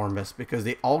is enormous because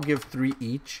they all give 3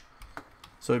 each,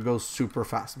 so it goes super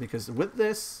fast. Because with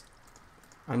this,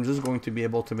 I'm just going to be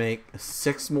able to make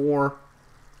 6 more,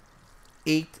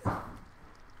 8,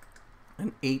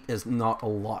 and 8 is not a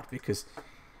lot because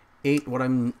 8, what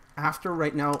I'm after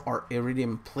right now are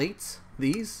iridium plates.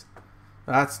 These,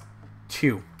 that's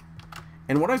 2.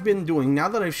 And what I've been doing, now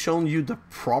that I've shown you the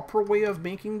proper way of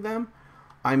making them,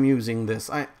 I'm using this.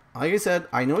 Like I said,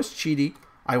 I know it's cheaty.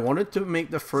 I wanted to make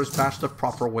the first batch the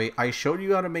proper way. I showed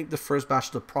you how to make the first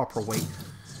batch the proper way.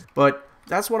 But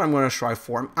that's what I'm going to strive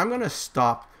for. I'm going to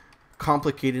stop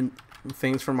complicating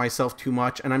things for myself too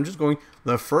much, and I'm just going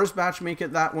the first batch make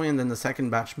it that way, and then the second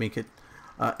batch make it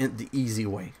in the easy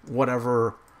way,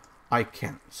 whatever I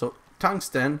can. So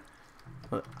tungsten,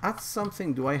 that's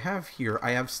something. Do I have here?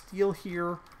 I have steel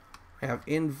here. I have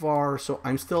Invar. So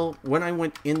I'm still, when I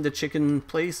went in the chicken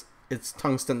place, it's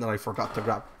tungsten that I forgot to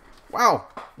grab. Wow,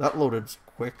 that loaded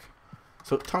quick.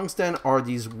 So tungsten are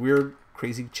these weird,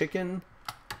 crazy chicken.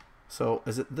 So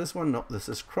is it this one? No, this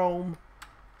is chrome.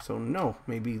 So no,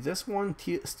 maybe this one,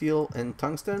 steel and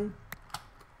tungsten.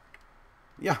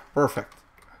 Yeah, perfect.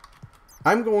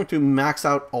 I'm going to max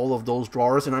out all of those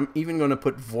drawers, and I'm even going to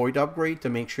put void upgrade to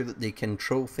make sure that they can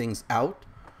throw things out.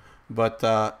 But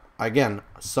again,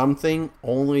 something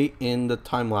only in the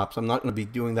time lapse. I'm not going to be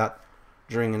doing that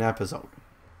during an episode.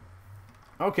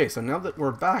 Okay, so now that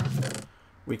we're back,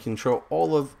 we can throw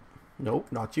all of, nope,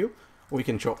 not you. We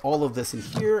can throw all of this in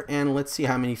here, and let's see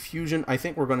how many fusion. I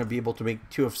think we're going to be able to make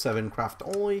 2 of 7 craft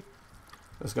only.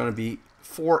 There's going to be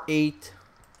 4, 8.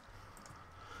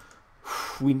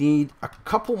 We need a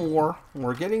couple more.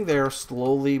 We're getting there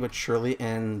slowly but surely,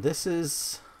 and this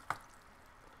is...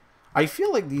 I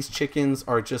feel like these chickens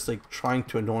are just like trying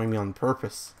to annoy me on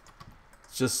purpose.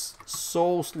 It's just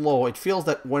so slow. It feels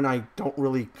that when I don't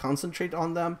really concentrate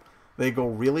on them, they go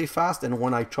really fast, and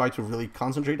when I try to really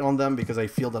concentrate on them because I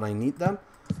feel that I need them,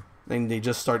 then they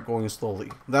just start going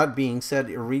slowly. That being said,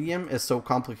 iridium is so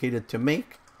complicated to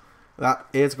make that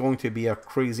it's going to be a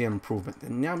crazy improvement.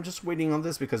 And now I'm just waiting on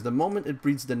this because the moment it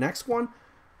breeds the next one,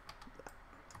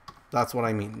 that's what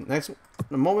I mean.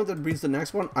 The moment it breeds the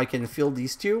next one, I can fill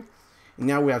these two. And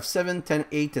now we have 7, 10,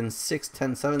 8, and 6,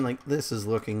 10, 7. Like, this is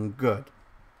looking good.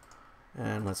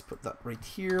 And let's put that right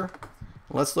here.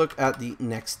 Let's look at the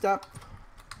next step.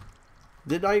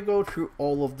 Did I go through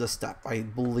all of the step? I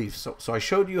believe so. So I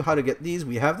showed you how to get these.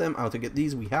 We have them. How to get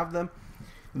these. We have them.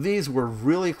 These were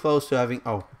really close to having...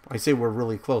 Oh, I say we're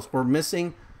really close. We're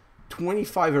missing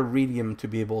 25 iridium to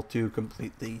be able to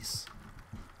complete these.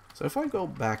 So if I go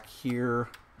back here,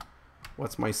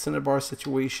 what's my cinnabar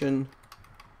situation?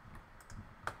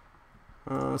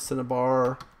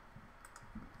 Cinnabar.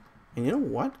 And you know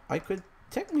what? I could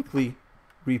technically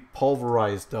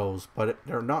repulverize those, but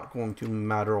they're not going to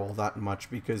matter all that much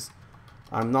because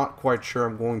I'm not quite sure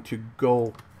I'm going to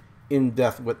go in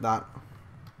depth with that.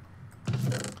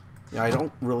 Yeah, I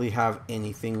don't really have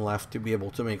anything left to be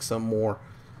able to make some more.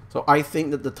 So I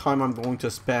think that the time I'm going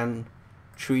to spend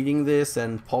treating this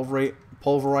and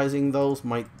pulverizing those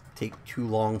might take too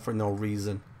long for no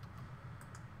reason.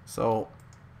 So,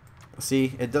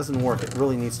 see, it doesn't work. It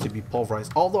really needs to be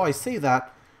pulverized. Although I say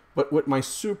that, but with my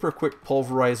super quick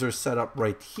pulverizer set up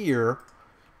right here,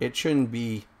 it shouldn't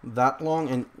be that long.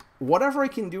 And whatever I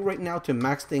can do right now to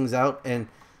max things out and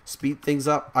speed things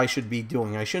up, I should be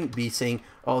doing. I shouldn't be saying,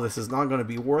 oh, this is not going to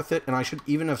be worth it. And I should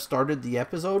even have started the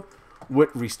episode with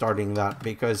restarting that,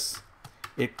 because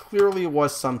it clearly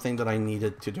was something that I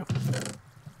needed to do.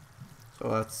 So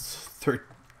that's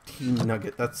 13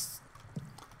 nugget.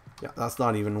 Yeah, that's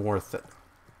not even worth it.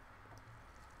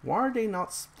 Why are they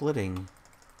not splitting?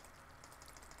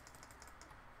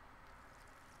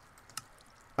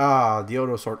 Ah, the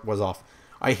auto sort was off.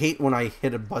 I hate when I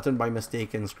hit a button by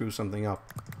mistake and screw something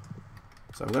up.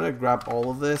 So I'm going to grab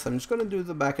all of this. I'm just going to do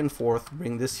the back and forth,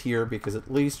 bring this here, because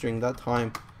at least during that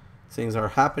time things are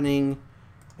happening.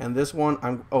 And this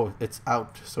one, oh, it's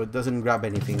out, so it doesn't grab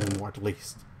anything anymore at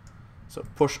least. So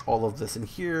push all of this in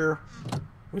here,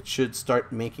 which should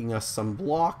start making us some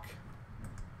block,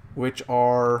 which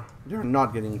are, they're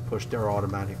not getting pushed there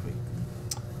automatically.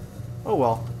 Oh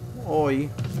well. Oi.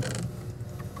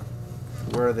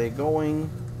 Where are they going?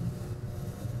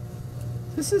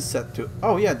 This is set to...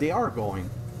 Oh yeah, they are going.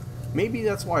 Maybe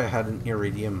that's why I had an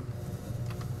iridium.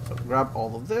 So grab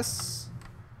all of this.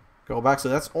 Go back. So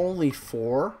that's only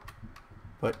 4.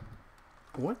 But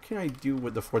what can I do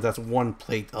with the 4? That's 1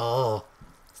 plate. Oh,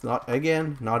 it's not,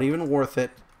 again, not even worth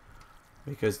it.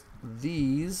 Because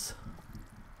these,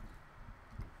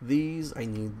 I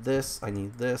need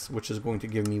this, which is going to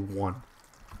give me 1.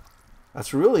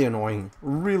 That's really annoying.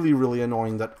 Really, really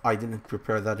annoying that I didn't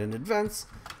prepare that in advance.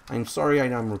 I'm sorry, I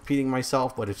know I'm repeating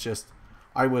myself, but it's just,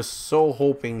 I was so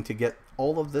hoping to get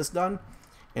all of this done,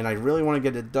 and I really want to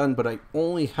get it done, but I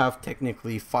only have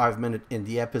technically 5 minutes in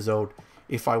the episode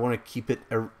if I want to keep it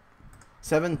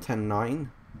 7, 10,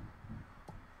 9.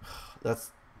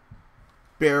 That's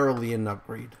barely an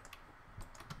upgrade.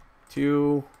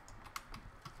 2,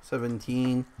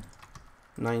 17,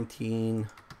 19.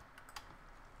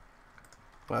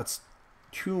 That's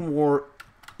 2 more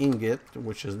ingot,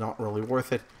 which is not really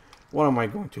worth it. What am I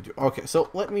going to do? Okay, so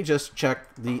let me just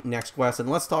check the next quest, and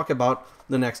let's talk about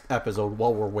the next episode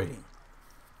while we're waiting.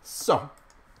 So,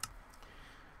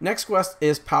 next quest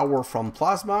is power from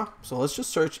plasma. So let's just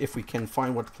search if we can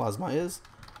find what plasma is.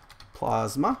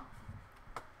 Plasma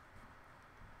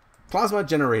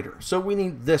generator. So we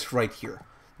need this right here.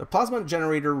 The plasma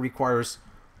generator requires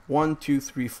 1, 2,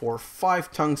 3, 4,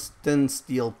 5 tungsten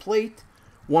steel plate,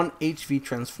 1 HV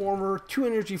transformer, 2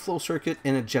 energy flow circuit,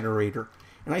 and a generator.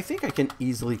 And I think I can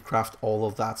easily craft all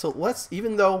of that. So let's,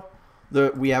 even though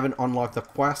we haven't unlocked the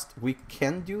quest, we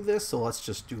can do this. So let's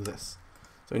just do this.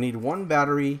 So we need 1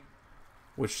 battery,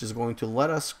 which is going to let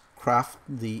us craft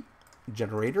the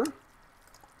generator.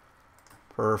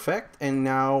 Perfect. And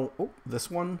now, oh,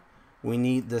 this one, we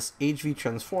need this HV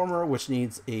transformer, which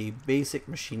needs a basic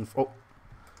machine. Oh,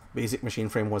 basic machine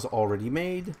frame was already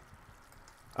made.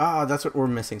 Ah, that's what we're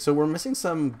missing. So we're missing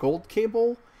some gold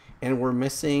cable, and we're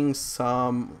missing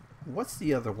some, what's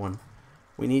the other one?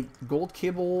 We need gold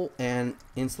cable and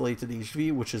insulated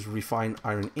HV, which is refined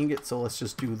iron ingot. So let's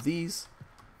just do these.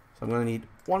 So I'm going to need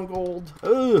 1 gold.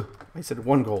 Ugh, I said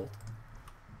 1 gold.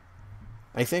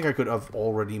 I think I could have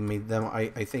already made them. I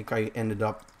think I ended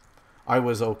up, I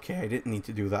was okay. I didn't need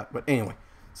to do that. But anyway,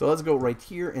 so let's go right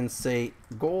here and say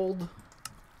gold.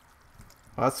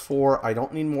 That's 4. I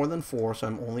don't need more than 4, so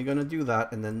I'm only going to do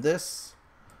that. And then this,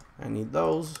 I need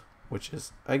those, which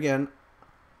is, again,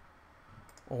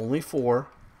 only 4.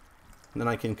 And then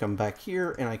I can come back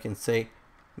here and I can say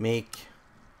make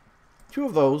 2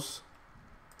 of those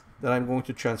that I'm going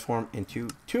to transform into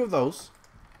 2 of those.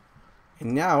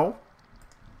 And now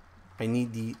I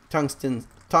need the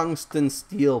tungsten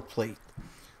steel plate.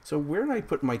 So where did I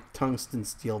put my tungsten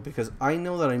steel? Because I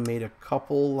know that I made a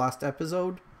couple last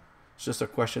episode. It's just a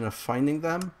question of finding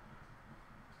them.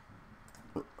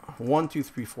 1, 2,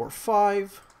 3, 4,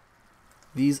 5.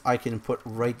 These I can put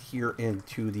right here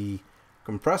into the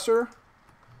compressor.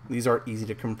 These are easy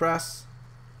to compress.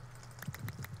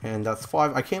 And that's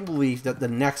 5. I can't believe that the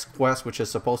next quest, which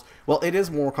is supposed... Well, it is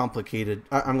more complicated.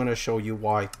 I'm going to show you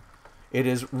why. It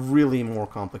is really more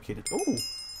complicated. Oh,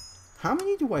 how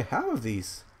many do I have of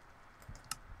these?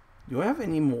 Do I have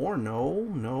any more? No,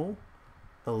 no.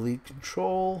 Elite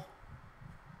control.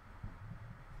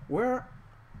 Where?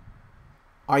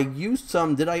 I used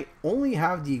some. Did I only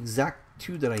have the exact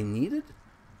 2 that I needed?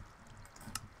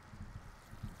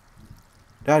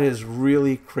 That is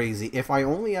really crazy. If I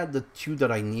only had the 2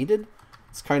 that I needed,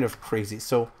 it's kind of crazy.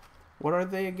 So, what are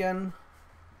they again?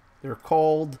 They're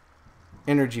called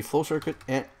energy flow circuit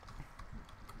and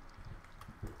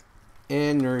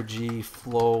energy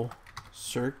flow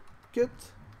circuit.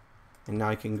 And now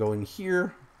I can go in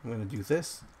here. I'm going to do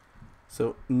this.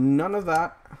 So, none of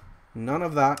that. None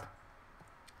of that.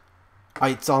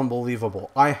 It's unbelievable.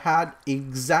 I had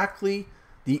exactly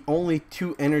the only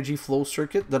 2 energy flow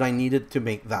circuit that I needed to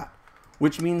make that,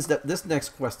 which means that this next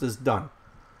quest is done.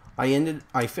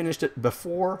 I finished it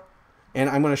before, and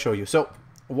I'm going to show you. So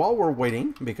while we're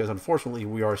waiting, because unfortunately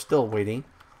we are still waiting,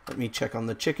 let me check on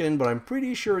the chicken, but I'm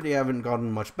pretty sure they haven't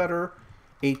gotten much better.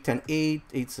 8, 10, 8,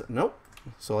 8, nope.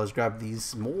 So let's grab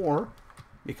these more,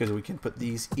 because we can put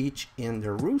these each in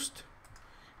their roost.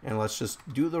 And let's just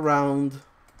do the round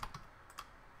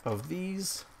of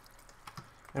these.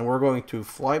 And we're going to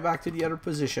fly back to the other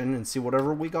position and see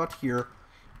whatever we got here.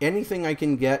 Anything I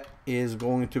can get is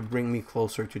going to bring me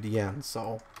closer to the end.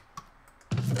 So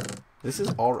this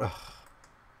is all.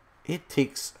 It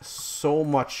takes so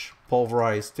much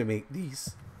pulverized to make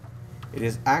these. It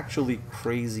is actually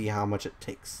crazy how much it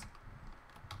takes.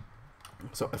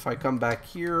 So if I come back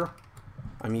here,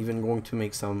 I'm even going to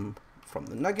make some from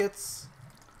the nuggets.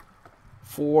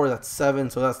 4, that's 7,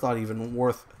 so that's not even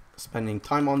worth spending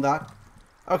time on that.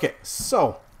 Okay,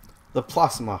 so the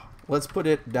plasma, let's put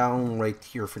it down right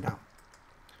here for now.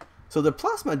 So the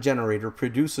plasma generator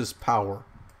produces power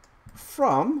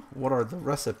from, what are the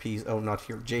recipes? Oh, not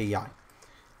here, JEI.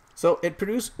 So it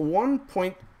produced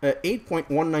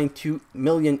 8.192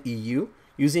 million EU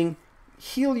using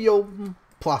helium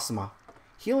plasma.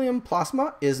 Helium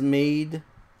plasma is made,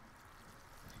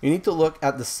 you need to look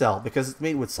at the cell because it's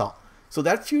made with cell. So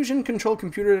that fusion control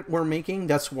computer that we're making,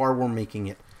 that's why we're making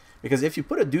it. Because if you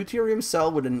put a deuterium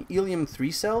cell with an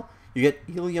helium-3 cell, you get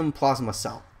helium plasma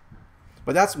cell.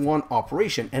 But that's one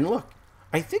operation. And look,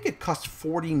 I think it costs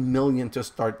 40 million to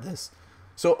start this.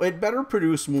 So it better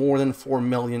produce more than 4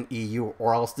 million EU,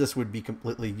 or else this would be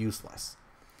completely useless.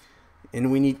 And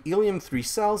we need helium-3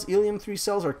 cells. Helium-3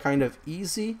 cells are kind of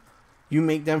easy. You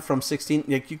make them from 16,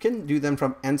 like you can do them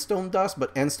from endstone dust,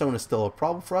 but endstone is still a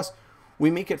problem for us.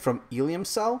 We make it from helium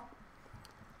cell.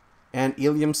 And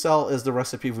helium cell is the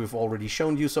recipe we've already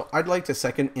shown you. So I'd like the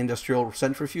second industrial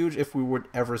centrifuge if we would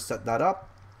ever set that up.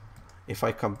 If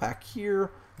I come back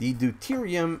here, the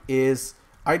deuterium is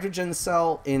hydrogen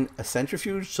cell in a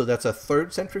centrifuge, so that's a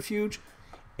third centrifuge.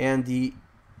 And the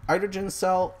hydrogen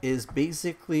cell is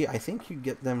basically, I think you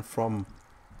get them from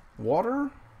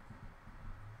water,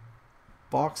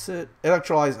 bauxite,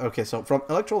 electrolyzed. Okay, so from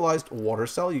electrolyzed water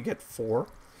cell, you get 4.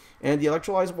 And the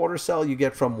electrolyzed water cell you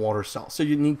get from water cell. So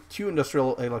you need 2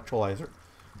 industrial electrolyzer.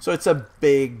 So it's a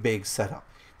big setup.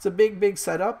 It's a big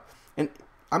setup. And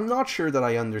I'm not sure that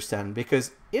I understand,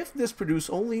 because if this produces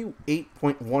only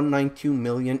 8.192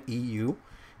 million EU,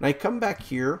 and I come back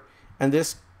here and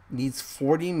this needs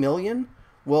 40 million,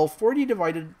 well, 40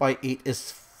 divided by 8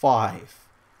 is 5.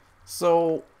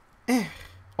 So,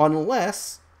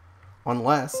 unless,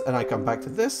 and I come back to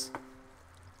this,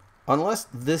 unless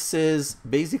this is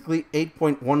basically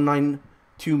 8.192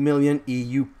 million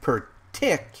EU per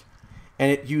tick,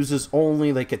 and it uses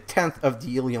only like 1/10 of the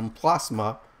helium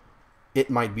plasma, it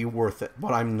might be worth it,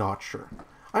 but I'm not sure.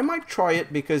 I might try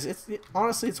it because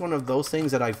honestly, it's one of those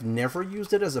things that I've never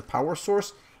used it as a power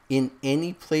source in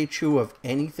any playthrough of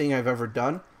anything I've ever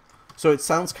done. So it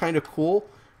sounds kind of cool,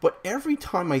 but every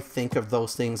time I think of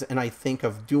those things and I think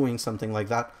of doing something like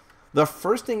that, the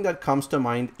first thing that comes to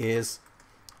mind is,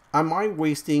 am I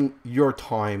wasting your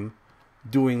time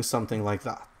doing something like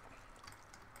that?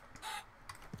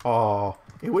 Oh,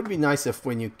 it would be nice if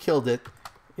when you killed it,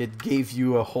 it gave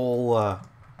you a whole,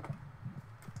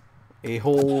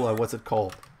 what's it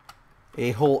called?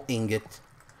 A whole ingot.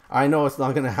 I know it's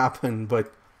not going to happen,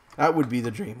 but that would be the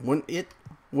dream.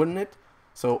 Wouldn't it?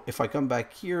 So if I come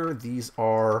back here, these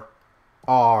are,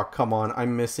 oh, come on,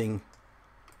 I'm missing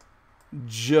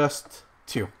just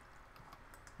 2.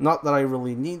 Not that I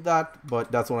really need that,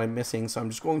 but that's what I'm missing. So I'm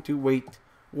just going to wait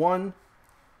 1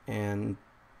 and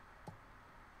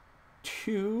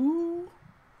 2.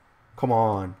 Come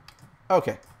on.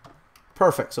 Okay.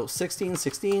 Perfect. So 16,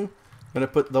 16. I'm going to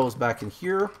put those back in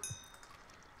here.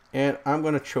 And I'm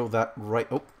going to show that right...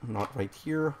 Oh, not right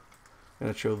here. I'm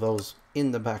going to show those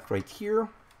in the back right here.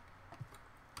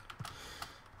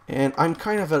 And I'm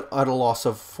kind of at a loss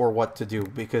for what to do,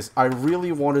 because I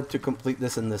really wanted to complete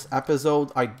this in this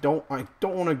episode. I don't want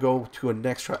to go to an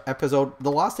extra episode.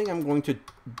 The last thing I'm going to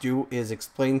do is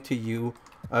explain to you,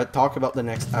 talk about the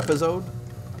next episode.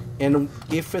 And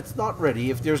if it's not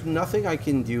ready, if there's nothing I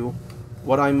can do,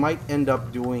 what I might end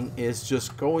up doing is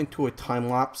just go into a time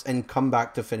lapse and come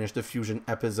back to finish the fusion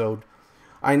episode.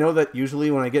 I know that usually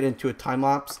when I get into a time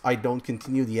lapse, I don't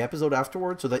continue the episode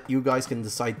afterwards, so that you guys can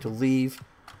decide to leave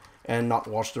and not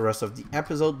watch the rest of the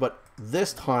episode. But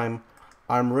this time,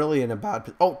 I'm really in a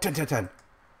bad... Oh, 10, 10, 10.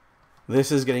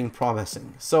 This is getting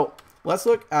promising. So, let's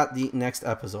look at the next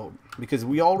episode, because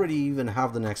we already even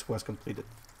have the next quest completed.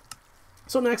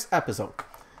 So, next episode.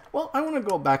 Well, I want to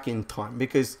go back in time,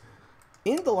 because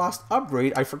in the last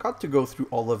upgrade, I forgot to go through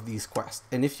all of these quests.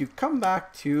 And if you come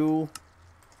back to...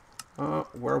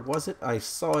 where was it? I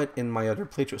saw it in my other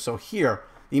playthrough. So, here,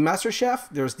 the Master Chef,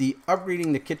 there's the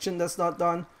upgrading the kitchen that's not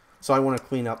done. So I want to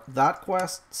clean up that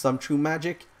quest. Some True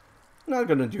Magic. Not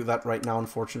going to do that right now,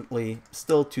 unfortunately.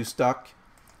 Still too stuck.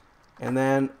 And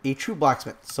then a True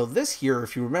Blacksmith. So this here,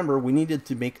 if you remember, we needed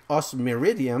to make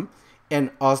Iridium and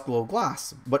Glow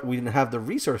Glass. But we didn't have the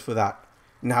resource for that.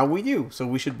 Now we do. So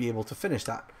we should be able to finish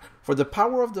that. For the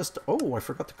power of the... Oh, I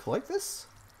forgot to collect this?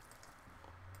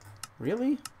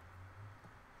 Really?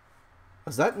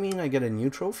 Does that mean I get a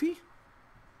new trophy?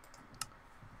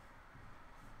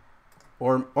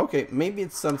 Or, okay, maybe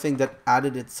it's something that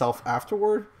added itself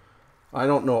afterward. I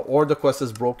don't know. Or the quest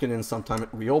is broken and sometime it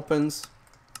reopens.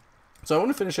 So I want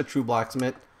to finish a True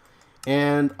Blacksmith.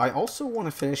 And I also want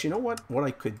to finish, you know what? What I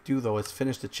could do, though, is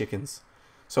finish the chickens.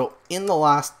 So in the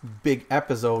last big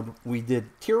episode, we did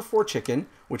Tier 4 chicken,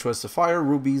 which was Sapphire,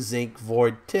 Ruby, Zinc,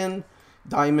 Void, Tin,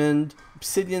 Diamond,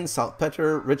 Obsidian,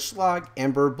 Saltpeter, Rich Slag,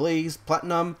 Amber, Blaze,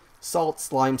 Platinum, Salt,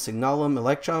 Slime, Signalum,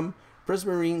 Electrum,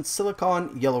 Prismarine,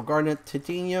 Silicon, Yellow Garnet,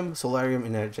 Titanium, Solarium,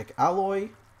 Energetic Alloy.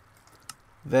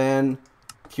 Then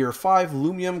Tier 5,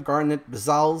 Lumium, Garnet,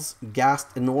 Bazals,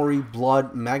 Ghast, Inori,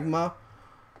 Blood, Magma,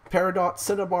 Peridot,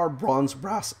 Cinnabar, Bronze,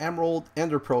 Brass, Emerald,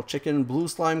 Ender Pearl Chicken, Blue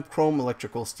Slime, Chrome,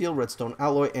 Electrical Steel, Redstone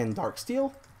Alloy, and Dark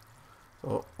Steel.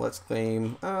 So let's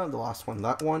claim the last one,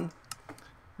 that one.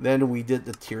 Then we did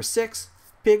the Tier 6,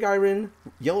 Pig Iron,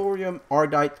 Yellorium,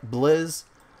 Ardite, Blizz,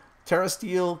 Terra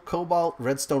Steel, Cobalt,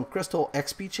 Redstone Crystal,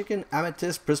 XP Chicken,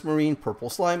 Amethyst, Prismarine, Purple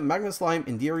Slime, Magma Slime,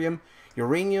 Inderium,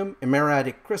 Uranium,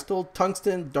 Emeradic Crystal,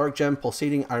 Tungsten, Dark Gem,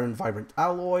 Pulsating Iron Vibrant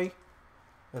Alloy.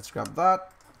 Let's grab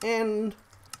that. And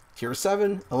Tier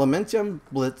 7, Elementium,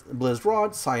 Blizz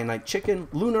Rod, Cyanide Chicken,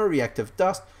 Lunar, Reactive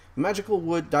Dust, Magical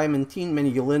Wood, Diamantine,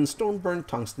 Manigulin, Stoneburn,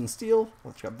 Tungsten Steel.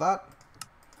 Let's grab that.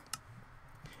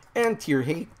 And Tier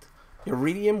 8,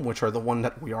 Iridium, which are the one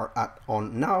that we are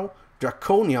on now,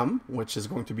 Draconium, which is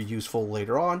going to be useful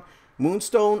later on,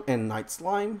 Moonstone, and Night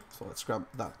Slime. So let's grab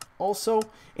that also.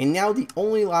 And now the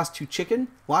only last chicken.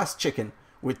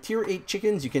 With tier 8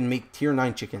 chickens, you can make tier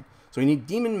 9 chicken. So you need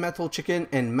Demon Metal Chicken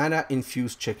and Mana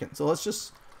Infused Chicken. So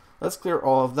let's clear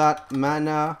all of that.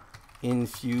 Mana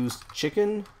Infused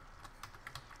Chicken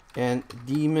and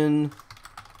Demon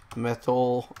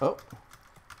Metal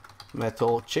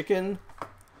Chicken.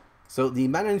 So the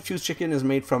Mana Infused Chicken is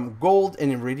made from gold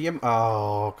and iridium.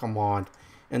 Oh, come on.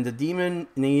 And the demon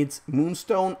needs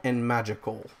Moonstone and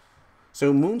Magical.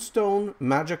 So Moonstone,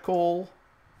 Magical,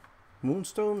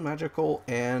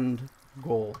 and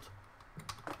gold.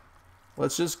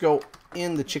 Let's just go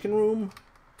in the chicken room.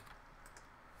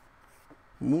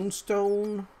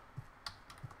 Moonstone.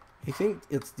 I think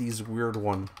it's these weird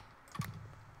one.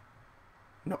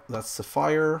 No, that's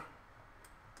Sapphire.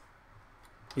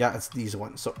 Yeah, it's these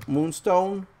ones. So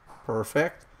Moonstone,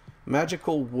 perfect.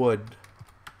 Magical wood.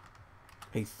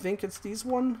 I think it's these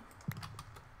one.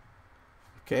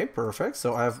 Okay, perfect.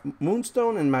 So I have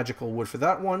Moonstone and Magical wood for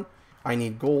that one. I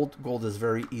need gold. Gold is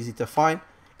very easy to find.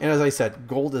 And as I said,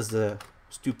 gold is the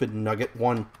stupid nugget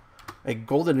one. Like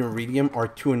gold and iridium are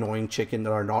two annoying chicken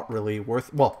that are not really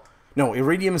worth. Well, no,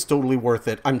 iridium is totally worth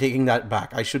it. I'm taking that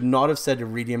back. I should not have said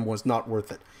iridium was not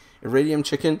worth it. Iridium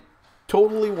chicken,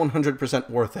 totally 100%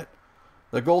 worth it.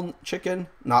 The gold chicken,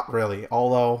 not really.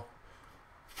 Although,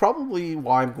 probably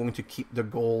why I'm going to keep the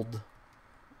gold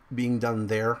being done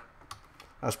there.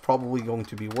 That's probably going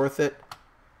to be worth it.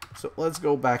 So let's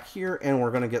go back here and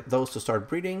we're going to get those to start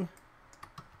breeding.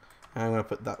 And I'm going to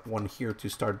put that one here to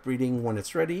start breeding when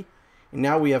it's ready. And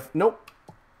now we have, nope.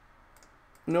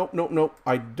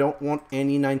 I don't want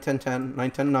any 91010,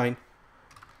 910-9.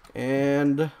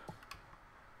 And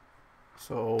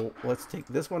so let's take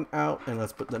this one out and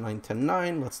let's put the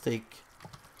 910-9. Let's take,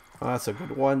 oh, that's a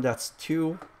good one. That's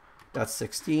 2. That's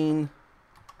 16.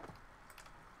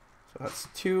 So that's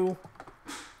 2.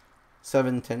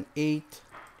 710-8.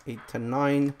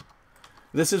 810-9.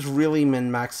 This is really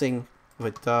min-maxing.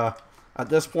 But at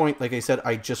this point, like I said,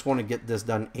 I just want to get this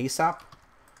done ASAP.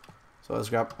 So let's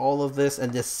grab all of this.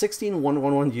 And this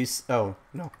 16111, oh,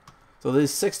 no. So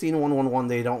this 16111,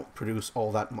 they don't produce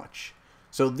all that much.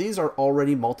 So these are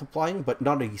already multiplying, but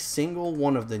not a single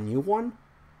one of the new one.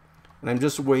 And I'm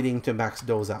just waiting to max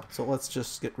those out. So let's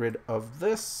just get rid of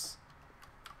this.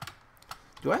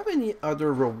 Do I have any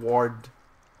other reward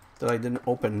that I didn't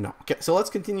open? No. Okay, so let's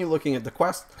continue looking at the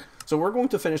quest. So we're going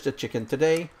to finish the chicken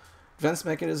today. Advanced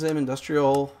mechanism,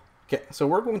 industrial. Okay, so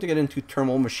we're going to get into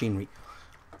thermal machinery.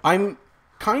 I'm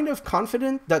kind of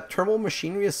confident that thermal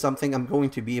machinery is something I'm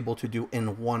going to be able to do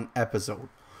in one episode.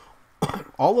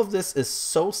 All of this is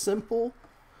so simple,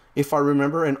 if I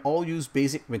remember, and all use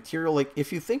basic material. Like,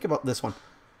 if you think about this one,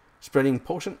 spreading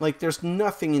potion, like, there's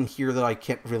nothing in here that I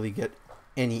can't really get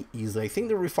any easily. I think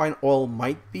the refined oil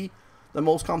might be the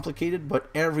most complicated, but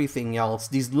everything else,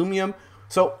 these aluminum,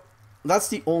 so that's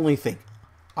the only thing.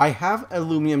 I have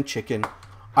aluminum chicken,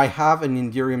 I have an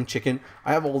Iridium chicken,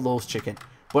 I have all those chicken,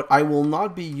 but I will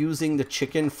not be using the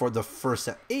chicken for the first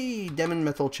set. Hey, Demon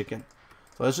Metal Chicken.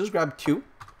 So let's just grab 2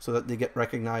 so that they get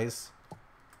recognized.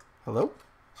 Hello?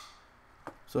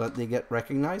 So that they get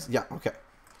recognized? Yeah, okay.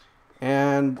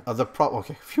 And the problem,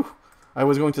 okay, phew. I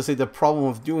was going to say the problem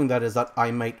of doing that is that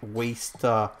I might waste,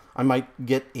 I might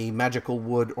get a magical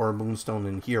wood or a moonstone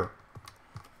in here.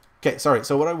 Okay, sorry.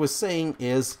 So what I was saying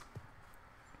is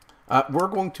we're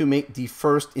going to make the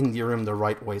first Iridium the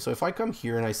right way. So if I come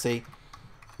here and I say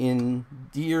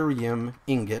Iridium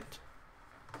Ingot,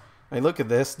 I look at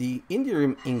this, the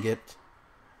Iridium Ingot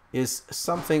is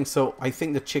something, so I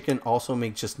think the chicken also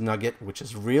makes just nugget, which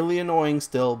is really annoying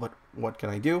still, but what can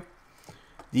I do?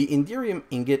 The Iridium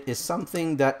Ingot is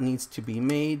something that needs to be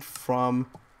made from,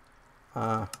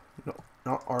 no,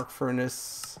 not arc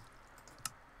furnace,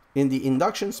 in the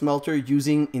induction smelter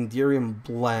using Iridium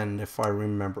blend, if I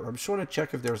remember. I'm just want to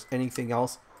check if there's anything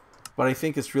else, but I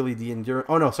think it's really the Iridium,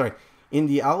 oh no, sorry, in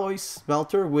the alloy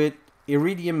smelter with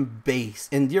Iridium base,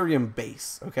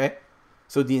 okay?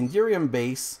 So the Iridium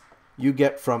base you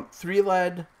get from 3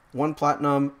 lead, 1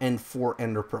 platinum, and 4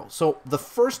 ender pearls. So the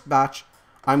first batch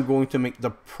I'm going to make the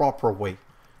proper way,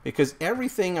 because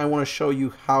everything I want to show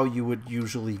you how you would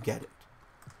usually get it.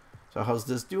 So how's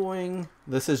this doing?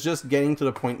 This is just getting to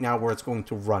the point now where it's going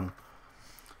to run.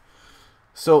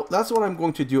 So that's what I'm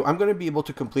going to do. I'm going to be able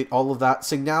to complete all of that.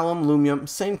 Signalum, Lumium,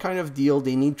 same kind of deal.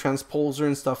 They need transposer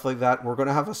and stuff like that. We're going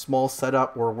to have a small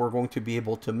setup where we're going to be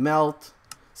able to melt.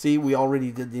 See, we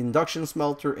already did the induction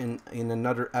smelter in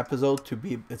another episode.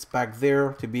 It's back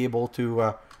there to be able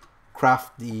to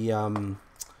craft the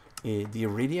the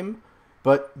iridium,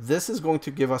 but this is going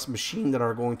to give us machines that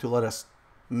are going to let us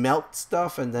melt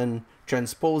stuff and then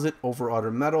transpose it over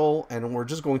other metal, and we're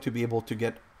just going to be able to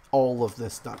get all of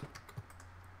this done.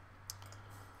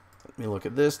 Let me look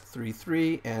at this, 3,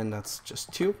 3, and that's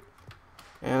just 2.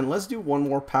 And let's do one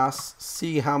more pass,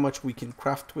 see how much we can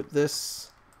craft with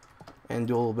this, and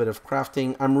do a little bit of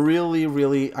crafting. I'm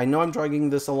really, I know I'm dragging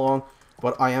this along,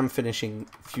 but I am finishing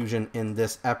fusion in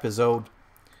this episode.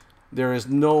 There is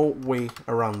no way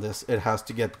around this. It has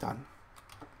to get done.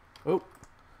 Oh,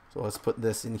 so let's put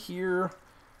this in here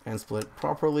and split it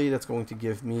properly. That's going to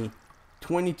give me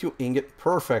 22 ingot.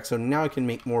 Perfect. So now I can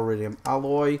make more iridium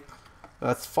alloy.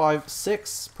 That's 5,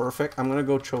 6. Perfect. I'm going to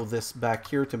go throw this back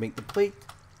here to make the plate.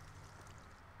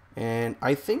 And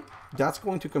I think that's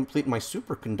going to complete my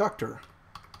superconductor.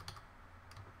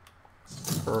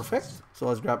 Perfect. So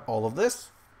let's grab all of this.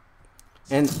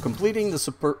 And completing the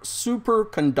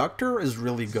superconductor is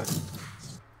really good,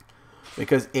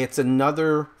 because it's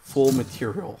another full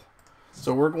material.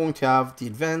 So we're going to have the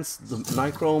advanced, the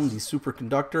nichrome, the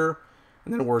superconductor,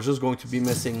 and then we're just going to be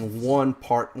missing one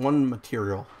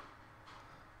material.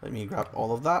 Let me grab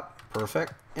all of that.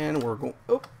 Perfect. And we're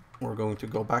going to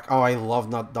go back. Oh, I love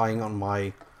not dying on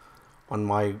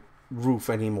my roof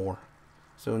anymore.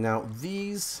 So now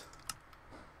these.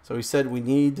 So we said we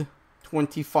need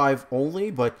 25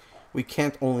 only, but we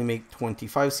can't only make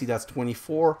 25. See, that's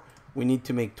 24. We need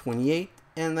to make 28.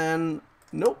 And then,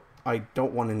 nope, I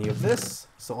don't want any of this.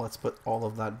 So let's put all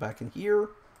of that back in here.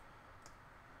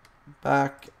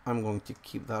 Back. I'm going to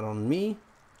keep that on me.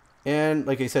 And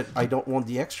like I said, I don't want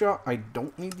the extra. I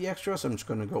don't need the extra. So I'm just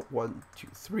going to go 1, 2,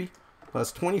 3.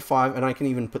 That's 25. And I can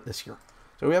even put this here.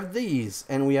 So we have these.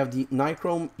 And we have the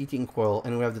nichrome eating coil.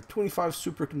 And we have the 25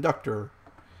 superconductor.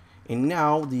 And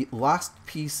now the last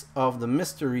piece of the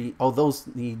mystery. Oh, those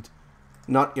need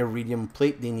not iridium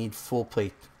plate. They need full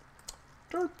plate.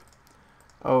 Derp.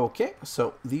 Okay,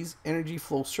 so these energy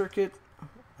flow circuit.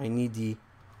 I need the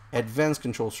advanced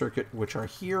control circuit, which are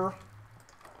here.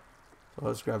 So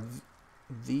let's grab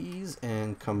these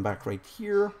and come back right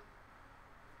here.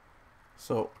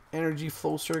 So energy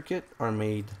flow circuit are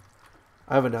made.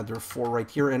 I have another 4 right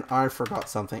here, and I forgot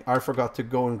something. I forgot to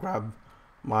go and grab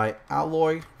my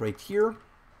alloy right here.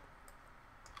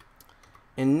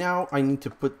 And now I need to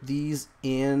put these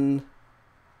in.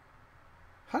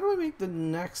 How do I make the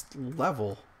next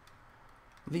level?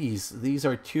 These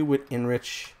are 2 with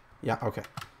enrich. Yeah, okay.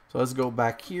 So let's go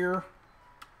back here.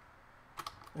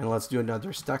 And let's do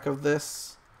another stack of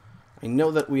this. I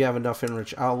know that we have enough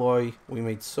enrich alloy. We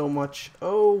made so much.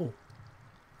 Oh.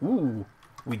 Ooh.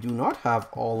 We do not have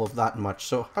all of that much.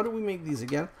 So how do we make these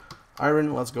again?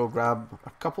 Iron, let's go grab a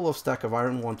couple of stack of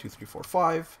iron. 1, 2, 3, 4,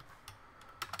 5.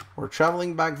 We're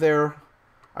traveling back there.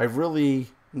 I really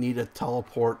need a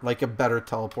teleport, like a better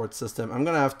teleport system. I'm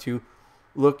going to have to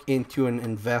look into and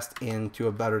invest into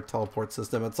a better teleport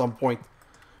system at some point,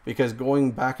 because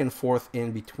going back and forth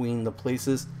in between the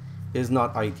places is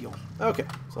not ideal. Okay,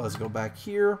 so let's go back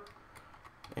here.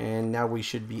 And now we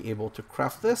should be able to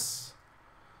craft this.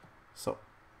 So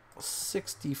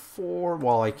 64,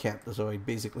 well, I can't, so I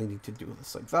basically need to do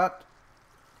this like that.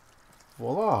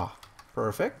 Voila,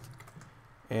 perfect.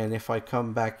 And if I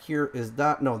come back here, is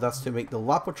that, no, that's to make the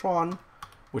Lapotron,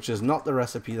 which is not the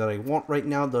recipe that I want right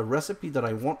now. The recipe that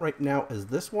I want right now is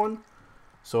this one.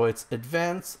 So it's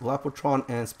advanced, Lapotron,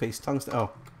 and space tungsten.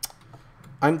 Oh,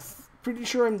 I'm pretty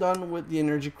sure I'm done with the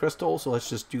energy crystal, so let's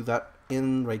just do that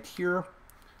in right here.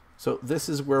 So this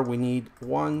is where we need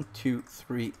 1, 2,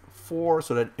 3, 4,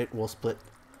 so that it will split.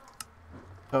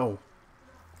 Oh.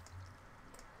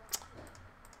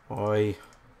 Boy.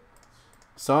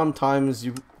 Sometimes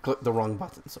you click the wrong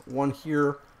button. So 1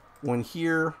 here, 1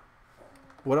 here.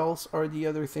 What else are the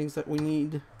other things that we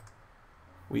need?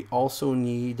 We also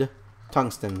need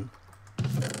tungsten.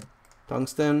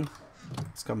 Tungsten.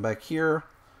 Let's come back here.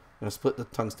 I'm going to split the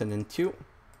tungsten in 2.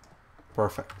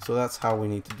 Perfect. So that's how we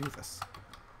need to do this.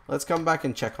 Let's come back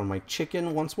and check on my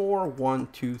chicken once more. 1,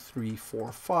 2, 3,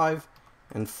 4, 5,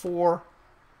 and 4.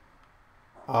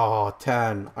 Oh,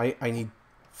 10. I need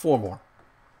 4 more.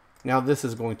 Now this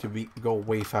is going to go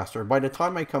way faster. By the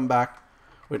time I come back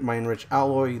with my enriched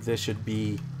alloy, this should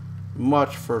be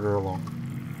much further along.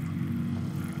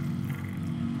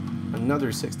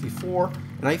 Another 64.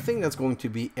 And I think that's going to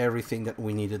be everything that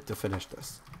we needed to finish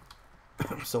this.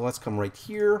 So let's come right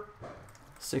here.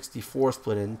 64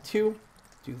 split in 2.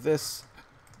 Do this,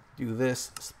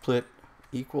 split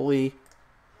equally.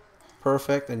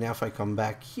 Perfect. And now if I come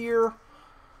back here,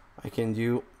 I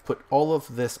can put all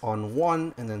of this on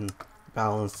 1 and then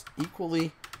balance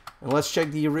equally. And let's check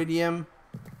the iridium.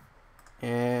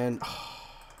 And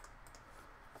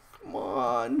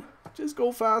on. Just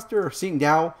go faster. See,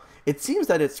 now, it seems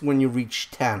that it's when you reach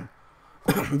 10.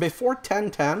 Before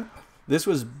 10, this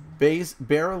was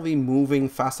barely moving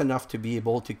fast enough to be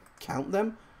able to count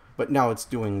them. But now it's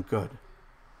doing good.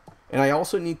 And I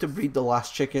also need to breed the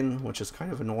last chicken, which is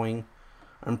kind of annoying.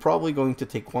 I'm probably going to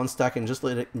take one stack and just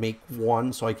let it make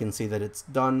one so I can see that it's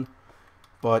done.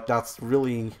 But that's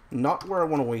really not where I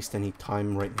want to waste any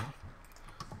time right now.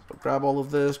 So grab all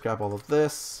of this, grab all of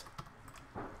this.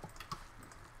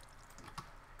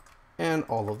 And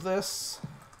all of this.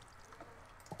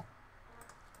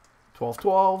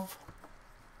 12.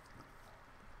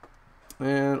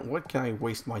 And what can I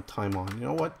waste my time on? You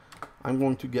know what? I'm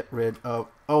going to get rid of...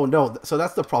 Oh, no. So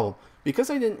that's the problem. Because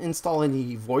I didn't install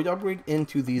any void upgrade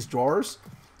into these drawers,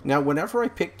 now whenever I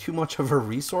pick too much of a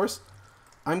resource,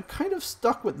 I'm kind of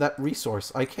stuck with that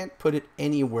resource. I can't put it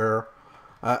anywhere.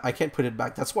 I can't put it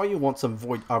back. That's why you want some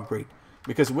void upgrade.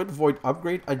 Because with void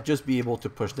upgrade, I'd just be able to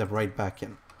push them right back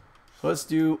in. So let's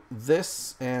do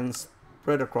this and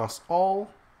spread across all.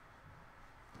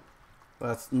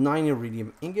 That's 9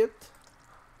 Iridium Ingot.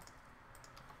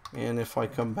 And if I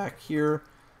come back here,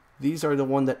 these are the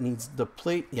one that needs the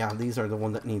plate. Yeah, these are the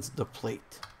one that needs the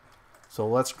plate. So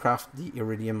let's craft the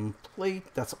Iridium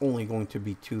plate. That's only going to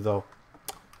be 2 though.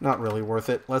 Not really worth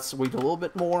it. Let's wait a little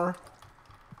bit more.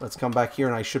 Let's come back here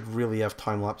and I should really have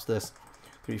time-lapse this.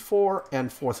 3, 4,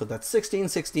 and 4. So that's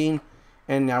 16.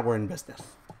 And now we're in business.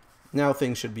 Now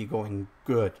things should be going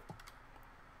good.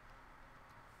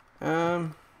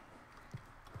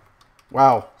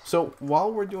 Wow. So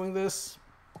while we're doing this,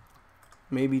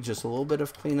 maybe just a little bit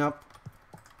of cleanup.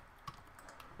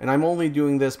 And I'm only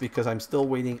doing this because I'm still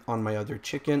waiting on my other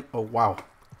chicken. Oh, wow.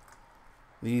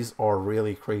 These are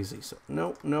really crazy. So,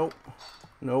 nope.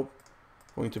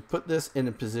 Going to put this in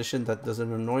a position that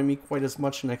doesn't annoy me quite as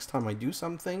much next time I do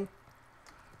something.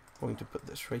 Going to put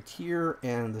this right here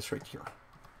and this right here.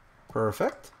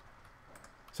 Perfect.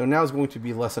 So now it's going to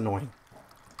be less annoying.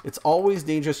 It's always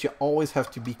dangerous. You always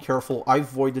have to be careful. I've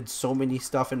voided so many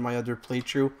stuff in my other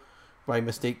playthrough by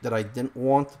mistake that I didn't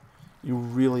want. You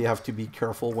really have to be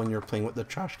careful when you're playing with the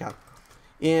trash can.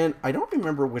 And I don't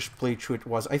remember which playthrough it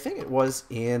was. I think it was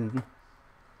in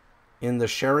the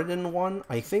Sheridan one.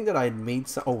 I think that I had made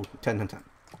some... Oh, 10.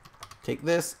 Take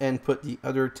this and put the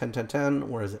other 10.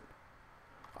 Where is it?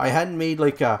 I hadn't made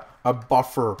like a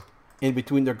buffer in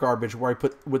between the garbage where I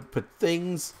would put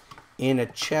things in a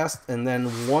chest. And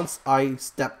then once I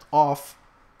stepped off,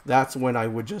 that's when I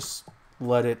would just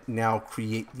let it now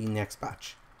create the next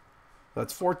batch.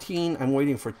 That's 14. I'm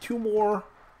waiting for 2 more.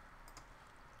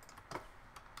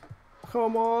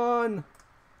 Come on.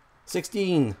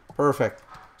 16. Perfect.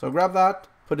 So grab that,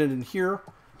 put it in here,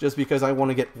 just because I want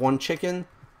to get 1 chicken.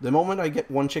 The moment I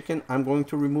get 1 chicken, I'm going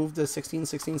to remove the 16.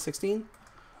 So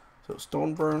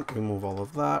stone burn, remove all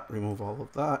of that, remove all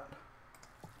of that.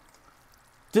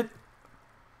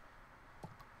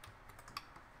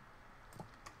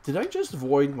 Did I just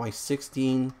void my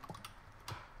 16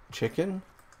 chicken?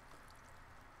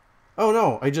 Oh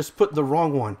no, I just put the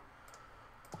wrong one.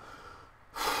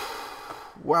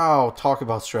 Wow, talk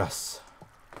about stress.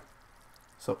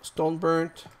 So, stone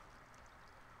burnt.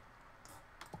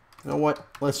 You know what?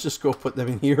 Let's just go put them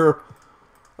in here.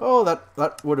 Oh,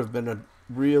 that would have been a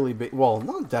really big... Well,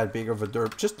 not that big of a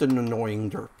derp. Just an annoying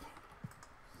derp.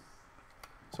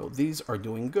 So, these are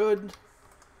doing good.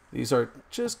 These are...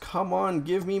 Just, come on.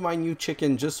 Give me my new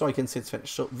chicken just so I can say it's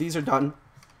finished. So, these are done.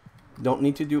 Don't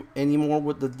need to do any more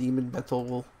with the demon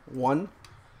metal one.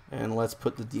 And let's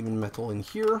put the demon metal in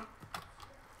here.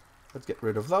 Let's get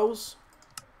rid of those.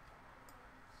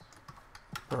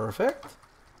 Perfect.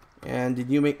 And did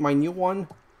you make my new one?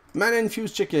 Mana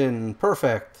infused chicken.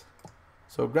 Perfect.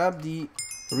 So grab the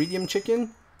iridium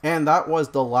chicken. And that was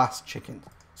the last chicken.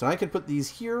 So I can put these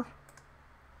here.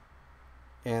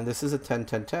 And this is a 10.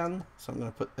 So I'm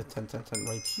going to put a 10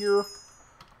 right here.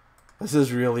 This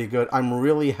is really good. I'm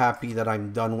really happy that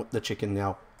I'm done with the chicken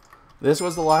now. This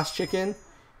was the last chicken.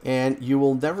 And you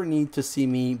will never need to see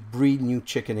me breed new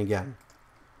chicken again.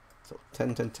 So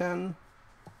 10.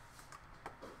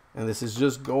 And this is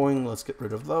just going. Let's get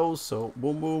rid of those. So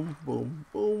boom.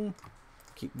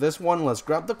 Keep this one. Let's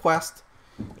grab the quest.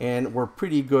 And we're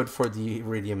pretty good for the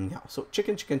iridium now. So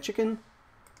chicken.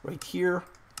 Right here.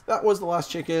 That was the last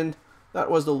chicken.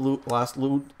 That was the last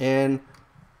loot. And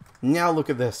now look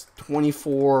at this.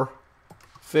 24,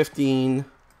 15,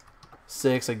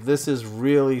 6. Like this is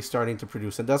really starting to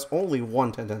produce. And that's only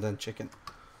one 10 chicken.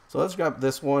 So let's grab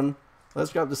this one.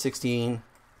 Let's grab the 16.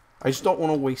 I just don't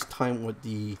want to waste time with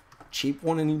the cheap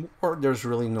one anymore. There's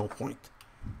really no point.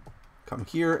 Come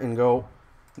here and go.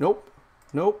 Nope.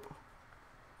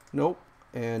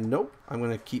 And nope, I'm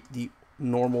going to keep the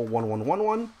normal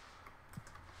 1111.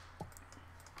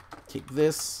 Take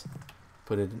this,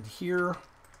 put it in here.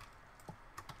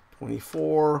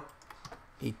 24,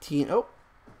 18, oh,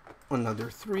 another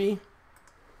 3.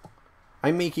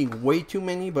 I'm making way too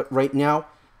many, but right now,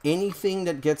 anything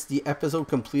that gets the episode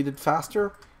completed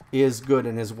faster is good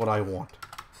and is what I want.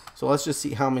 So let's just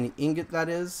see how many ingot that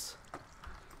is.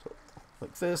 So,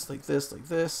 like this, like this, like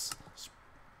this.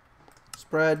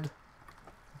 Spread.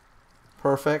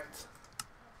 Perfect.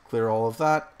 Clear all of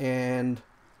that. And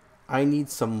I need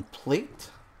some plate.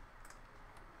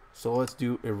 So let's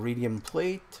do iridium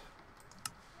plate.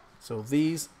 So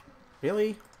these,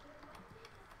 really?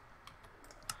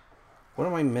 What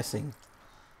am I missing?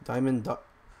 Diamond,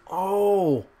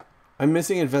 oh! I'm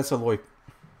missing advanced alloy.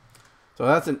 So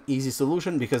that's an easy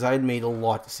solution because I had made a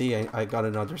lot. See, I got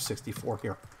another 64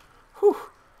 here. Whew.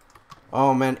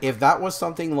 Oh man, if that was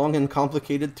something long and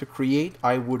complicated to create,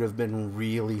 I would have been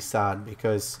really sad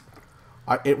because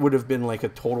it would have been like a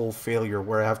total failure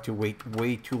where I have to wait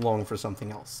way too long for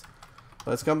something else.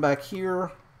 Let's come back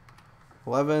here.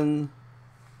 11.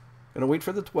 Gonna wait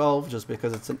for the 12 just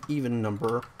because it's an even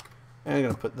number. And I'm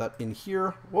gonna put that in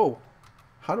here. Whoa.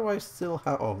 How do I still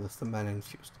have... Oh, that's the mana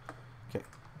infused. Okay.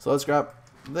 So let's grab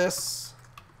this.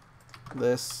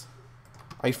 This.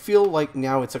 I feel like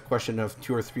now it's a question of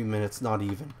 2 or 3 minutes, not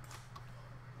even.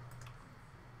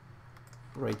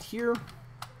 Right here.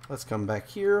 Let's come back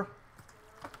here.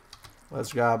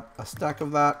 Let's grab a stack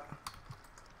of that.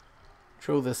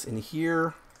 Throw this in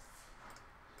here.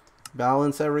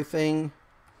 Balance everything.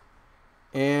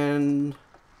 And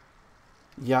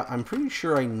yeah, I'm pretty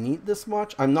sure I need this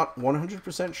much. I'm not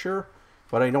 100% sure,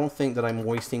 but I don't think that I'm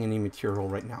wasting any material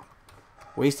right now.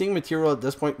 Wasting material at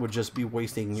this point would just be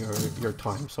wasting your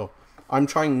time. So I'm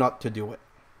trying not to do it.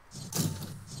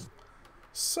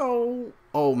 So,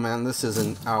 oh man, this is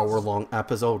an hour-long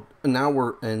episode. An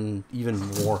hour and even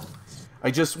more.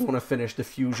 I just want to finish the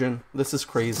fusion. This is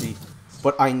crazy,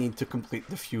 but I need to complete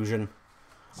the fusion.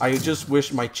 I just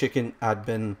wish my chicken had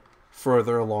been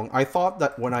further along. I thought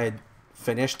that when I had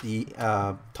finished the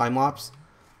time-lapse,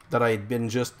 that I had been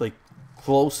just like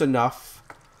close enough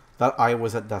that I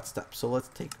was at that step. So let's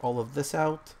take all of this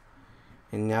out.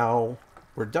 And now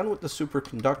we're done with the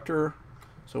superconductor.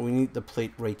 So we need the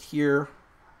plate right here.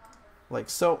 Like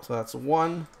so. So that's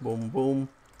 1. Boom, boom.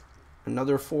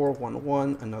 Another 4, 1,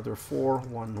 1. Another 4,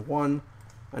 1, 1.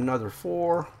 Another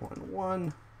 4, 1,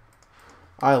 1.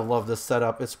 I love this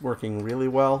setup. It's working really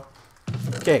well.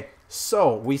 Okay,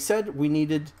 so we said we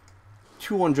needed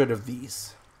 200 of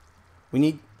these. We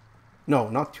need... No,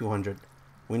 not 200.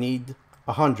 We need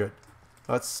 100.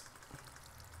 That's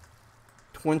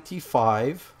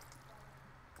 25.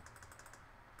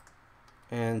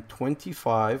 And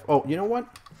 25. Oh, you know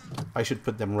what? I should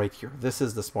put them right here. This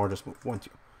is the smartest move. 1, 2.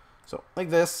 So, like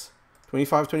this.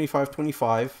 25, 25,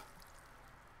 25.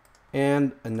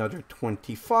 And another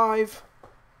 25.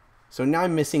 So now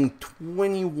I'm missing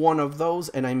 21 of those,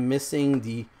 and I'm missing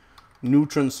the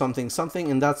neutron something something,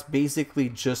 and that's basically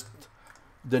just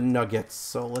the nuggets.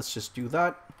 So let's just do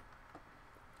that.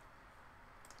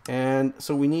 And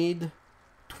so we need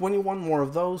 21 more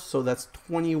of those. So that's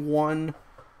 21,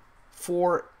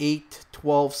 4, 8,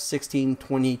 12, 16,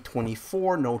 20,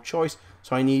 24. No choice.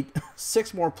 So I need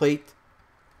 6 more plate.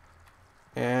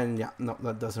 And yeah, no,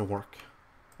 that doesn't work.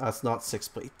 That's not 6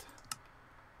 plate.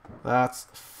 That's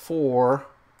 4.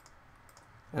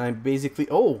 And I basically...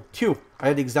 Oh, 2. I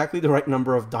had exactly the right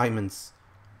number of diamonds.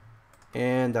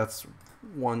 And that's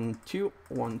 1, 2,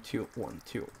 1, 2, 1,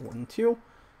 2, 1, 2.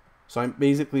 So I'm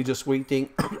basically just waiting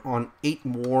on 8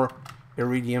 more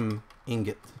iridium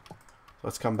ingot.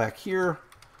 Let's come back here.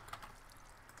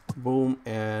 Boom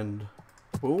and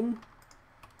boom.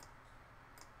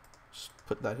 Just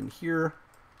put that in here.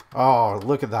 Oh,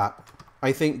 look at that.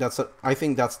 I think that's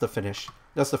the finish.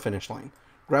 That's the finish line.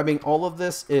 Grabbing all of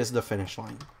this is the finish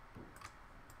line.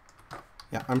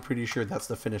 Yeah, I'm pretty sure that's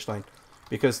the finish line.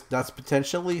 Because that's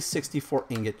potentially 64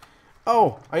 ingot.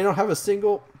 Oh, I don't have a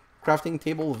single crafting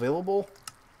table available.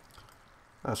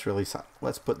 That's really sad.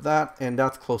 Let's put that, and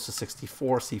that's close to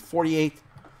 64. See, 48.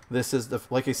 This is the,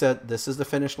 like I said, this is the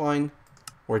finish line.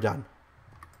 We're done.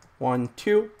 1,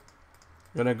 2. I'm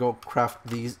gonna go craft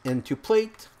these into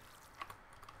plate.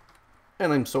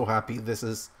 And I'm so happy. This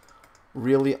is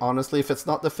really, honestly, if it's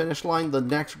not the finish line, the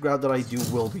next grab that I do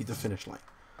will be the finish line.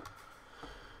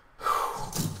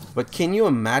 But can you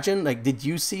imagine, like, did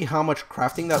you see how much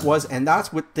crafting that was? And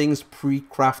that's with things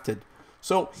pre-crafted.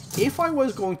 So if I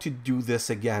was going to do this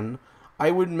again,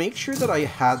 I would make sure that I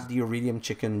had the iridium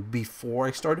chicken before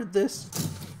I started this.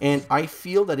 And I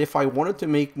feel that if I wanted to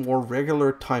make more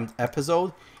regular timed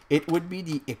episode, it would be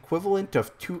the equivalent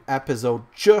of 2 episodes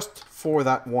just for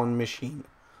that one machine.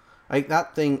 Like,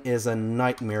 that thing is a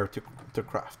nightmare to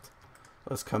craft.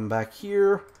 Let's come back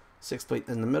here. 6 plate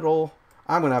in the middle.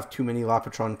 I'm going to have too many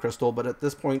Lapitron crystal, but at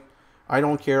this point, I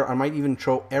don't care. I might even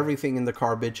throw everything in the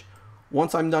garbage.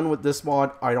 Once I'm done with this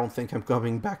mod, I don't think I'm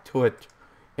coming back to it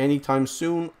anytime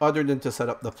soon, other than to set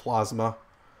up the plasma.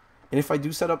 And if I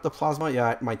do set up the plasma,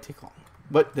 yeah, it might take long.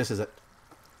 But this is it.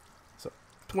 So,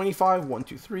 25, 1,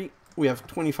 2, 3. We have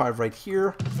 25 right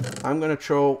here. I'm going to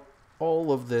throw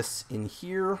all of this in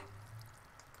here.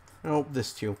 No,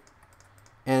 this too.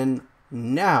 And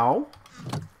now,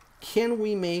 can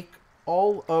we make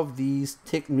all of these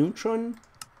tick neutron?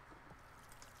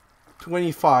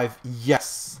 25.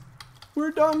 Yes.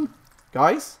 We're done.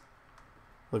 Guys,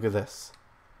 look at this.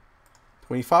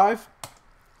 25.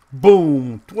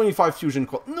 Boom. 25 fusion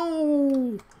coil.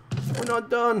 No, we're not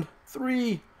done.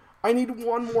 3. I need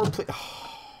 1 more plate.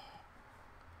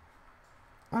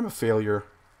 I'm a failure.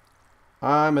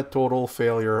 I'm a total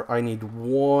failure. I need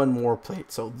 1 more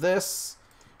plate. So this,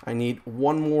 I need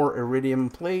 1 more iridium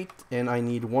plate, and I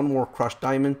need 1 more crushed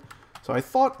diamond. So I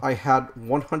thought I had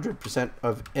 100%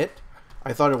 of it.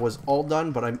 I thought it was all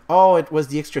done, but oh, it was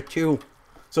the extra 2.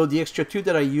 So the extra 2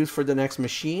 that I used for the next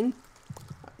machine,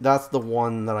 that's the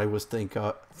one that I was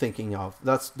thinking of.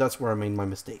 That's where I made my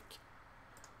mistake.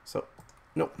 So,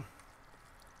 nope.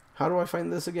 How do I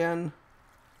find this again?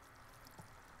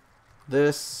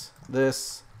 This.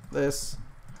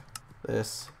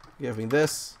 Give me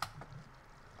this.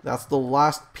 That's the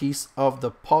last piece of the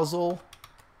puzzle.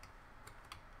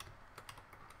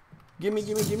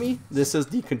 Gimme. This is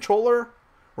the controller.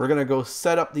 We're going to go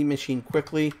set up the machine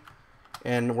quickly,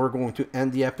 and we're going to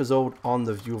end the episode on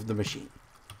the view of the machine.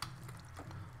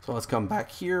 So let's come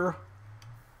back here,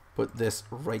 put this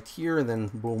right here, and then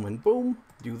boom and boom,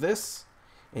 do this.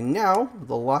 And now,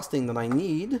 the last thing that I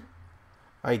need,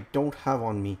 I don't have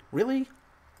on me. Really?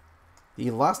 The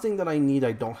last thing that I need,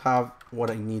 I don't have what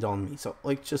I need on me. So,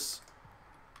 like, just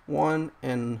 1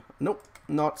 and, nope,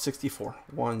 not 64.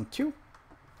 1, 2.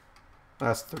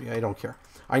 That's 3, I don't care.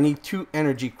 I need 2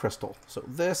 energy crystal. So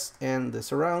this and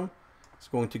this around is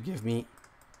going to give me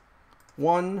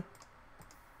 1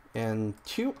 and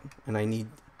 2. And I need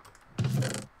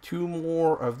 2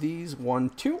 more of these.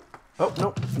 1, 2. Oh,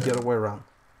 no, the other way around.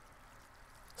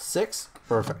 6,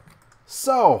 perfect.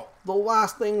 So, the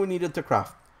last thing we needed to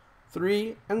craft.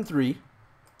 3 and 3.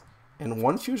 And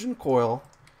 1 fusion coil.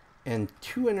 And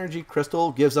 2 energy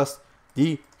crystal gives us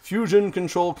the fusion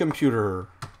control computer.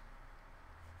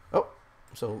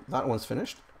 So that one's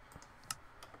finished.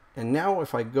 And now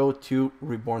if I go to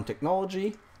Reborn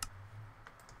Technology,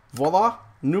 voila,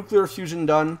 nuclear fusion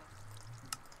done.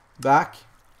 Back,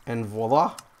 and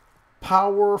voila,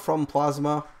 power from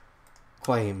plasma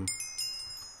claim.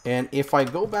 And if I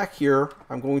go back here,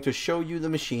 I'm going to show you the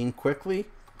machine quickly.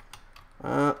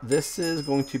 This is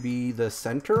going to be the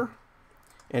center.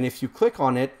 And if you click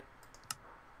on it,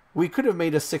 we could have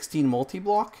made a 16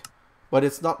 multi-block. But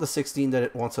it's not the 16 that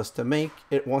it wants us to make.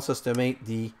 It wants us to make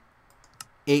the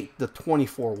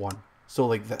 24 one. So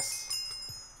like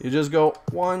this. You just go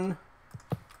 1,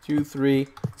 2, 3.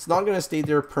 It's not going to stay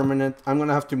there permanent. I'm going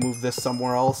to have to move this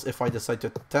somewhere else if I decide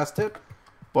to test it.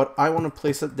 But I want to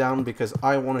place it down because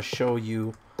I want to show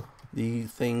you the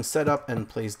thing set up and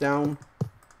placed down.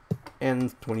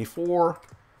 And 24.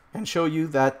 And show you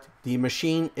that the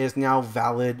machine is now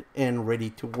valid and ready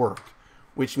to work.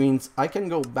 Which means I can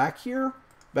go back here,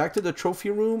 back to the trophy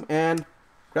room, and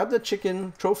grab the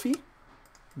chicken trophy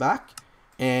back,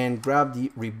 and grab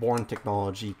the Reborn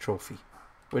Technology trophy,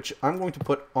 which I'm going to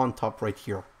put on top right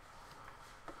here.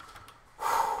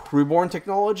 Reborn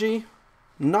Technology,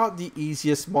 not the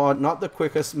easiest mod, not the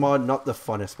quickest mod, not the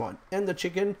funnest mod. And the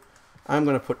chicken, I'm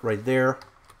going to put right there.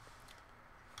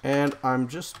 And I'm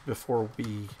just, before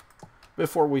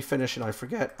we finish and I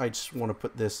forget, I just want to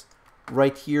put this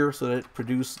right here so that it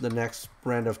produces the next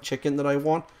brand of chicken that I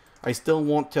want. I still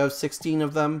want to have 16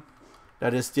 of them.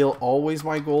 That is still always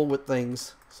my goal with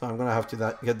things. So I'm going to have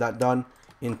to get that done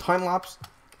in time lapse.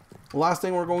 The last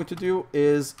thing we're going to do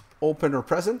is open or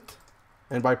present.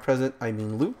 And by present, I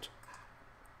mean loot.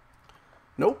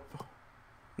 Nope.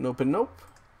 Nope and nope.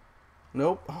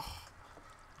 Nope. Oh,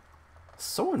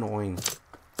 so annoying.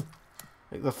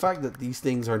 Like the fact that these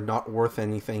things are not worth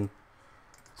anything.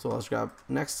 So let's grab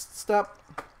next step.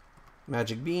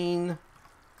 Magic bean.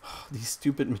 Oh, these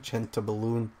stupid magenta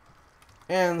balloon.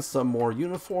 And some more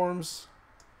uniforms.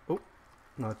 Oh,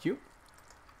 not you.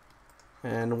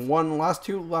 And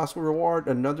last reward,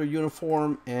 another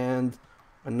uniform and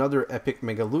another epic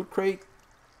mega loot crate.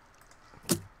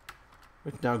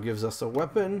 which now gives us a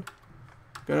weapon.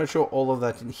 Gonna show all of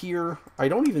that in here. I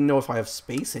don't even know if I have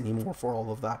space anymore for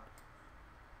all of that.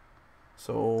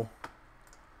 So,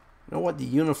 you know what? The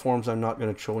uniforms I'm not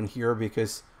gonna show in here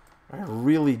because I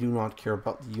really do not care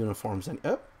about the uniforms.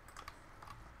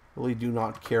 Really do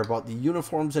not care about the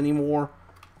uniforms anymore.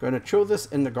 Gonna throw this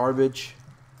in the garbage.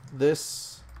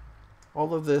 This,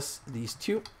 all of this, these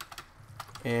two.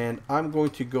 And I'm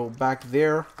going to go back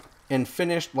there and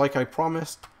finish like I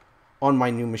promised on my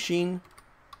new machine.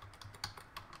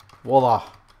 Voila.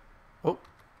 Oh,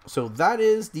 so that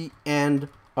is the end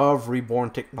of Reborn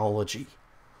technology.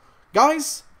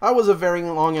 Guys, that was a very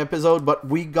long episode, but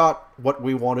we got what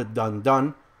we wanted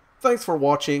done. Thanks for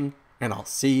watching, and I'll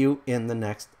see you in the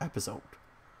next episode.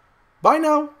 Bye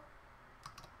now.